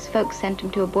said his folks sent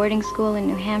him to a boarding school in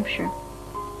New Hampshire.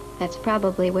 That's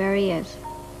probably where he is.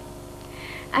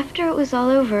 After it was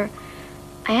all over,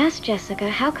 I asked Jessica,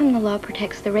 how come the law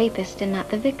protects the rapist and not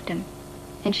the victim?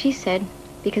 And she said,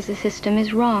 because the system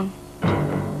is wrong.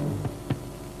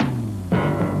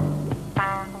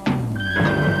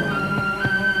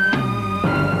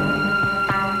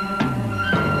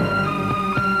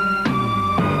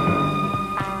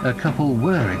 A couple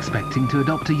were expecting to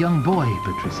adopt a young boy,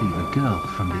 but receive a girl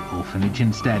from the orphanage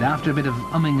instead. After a bit of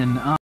umming and ahhing,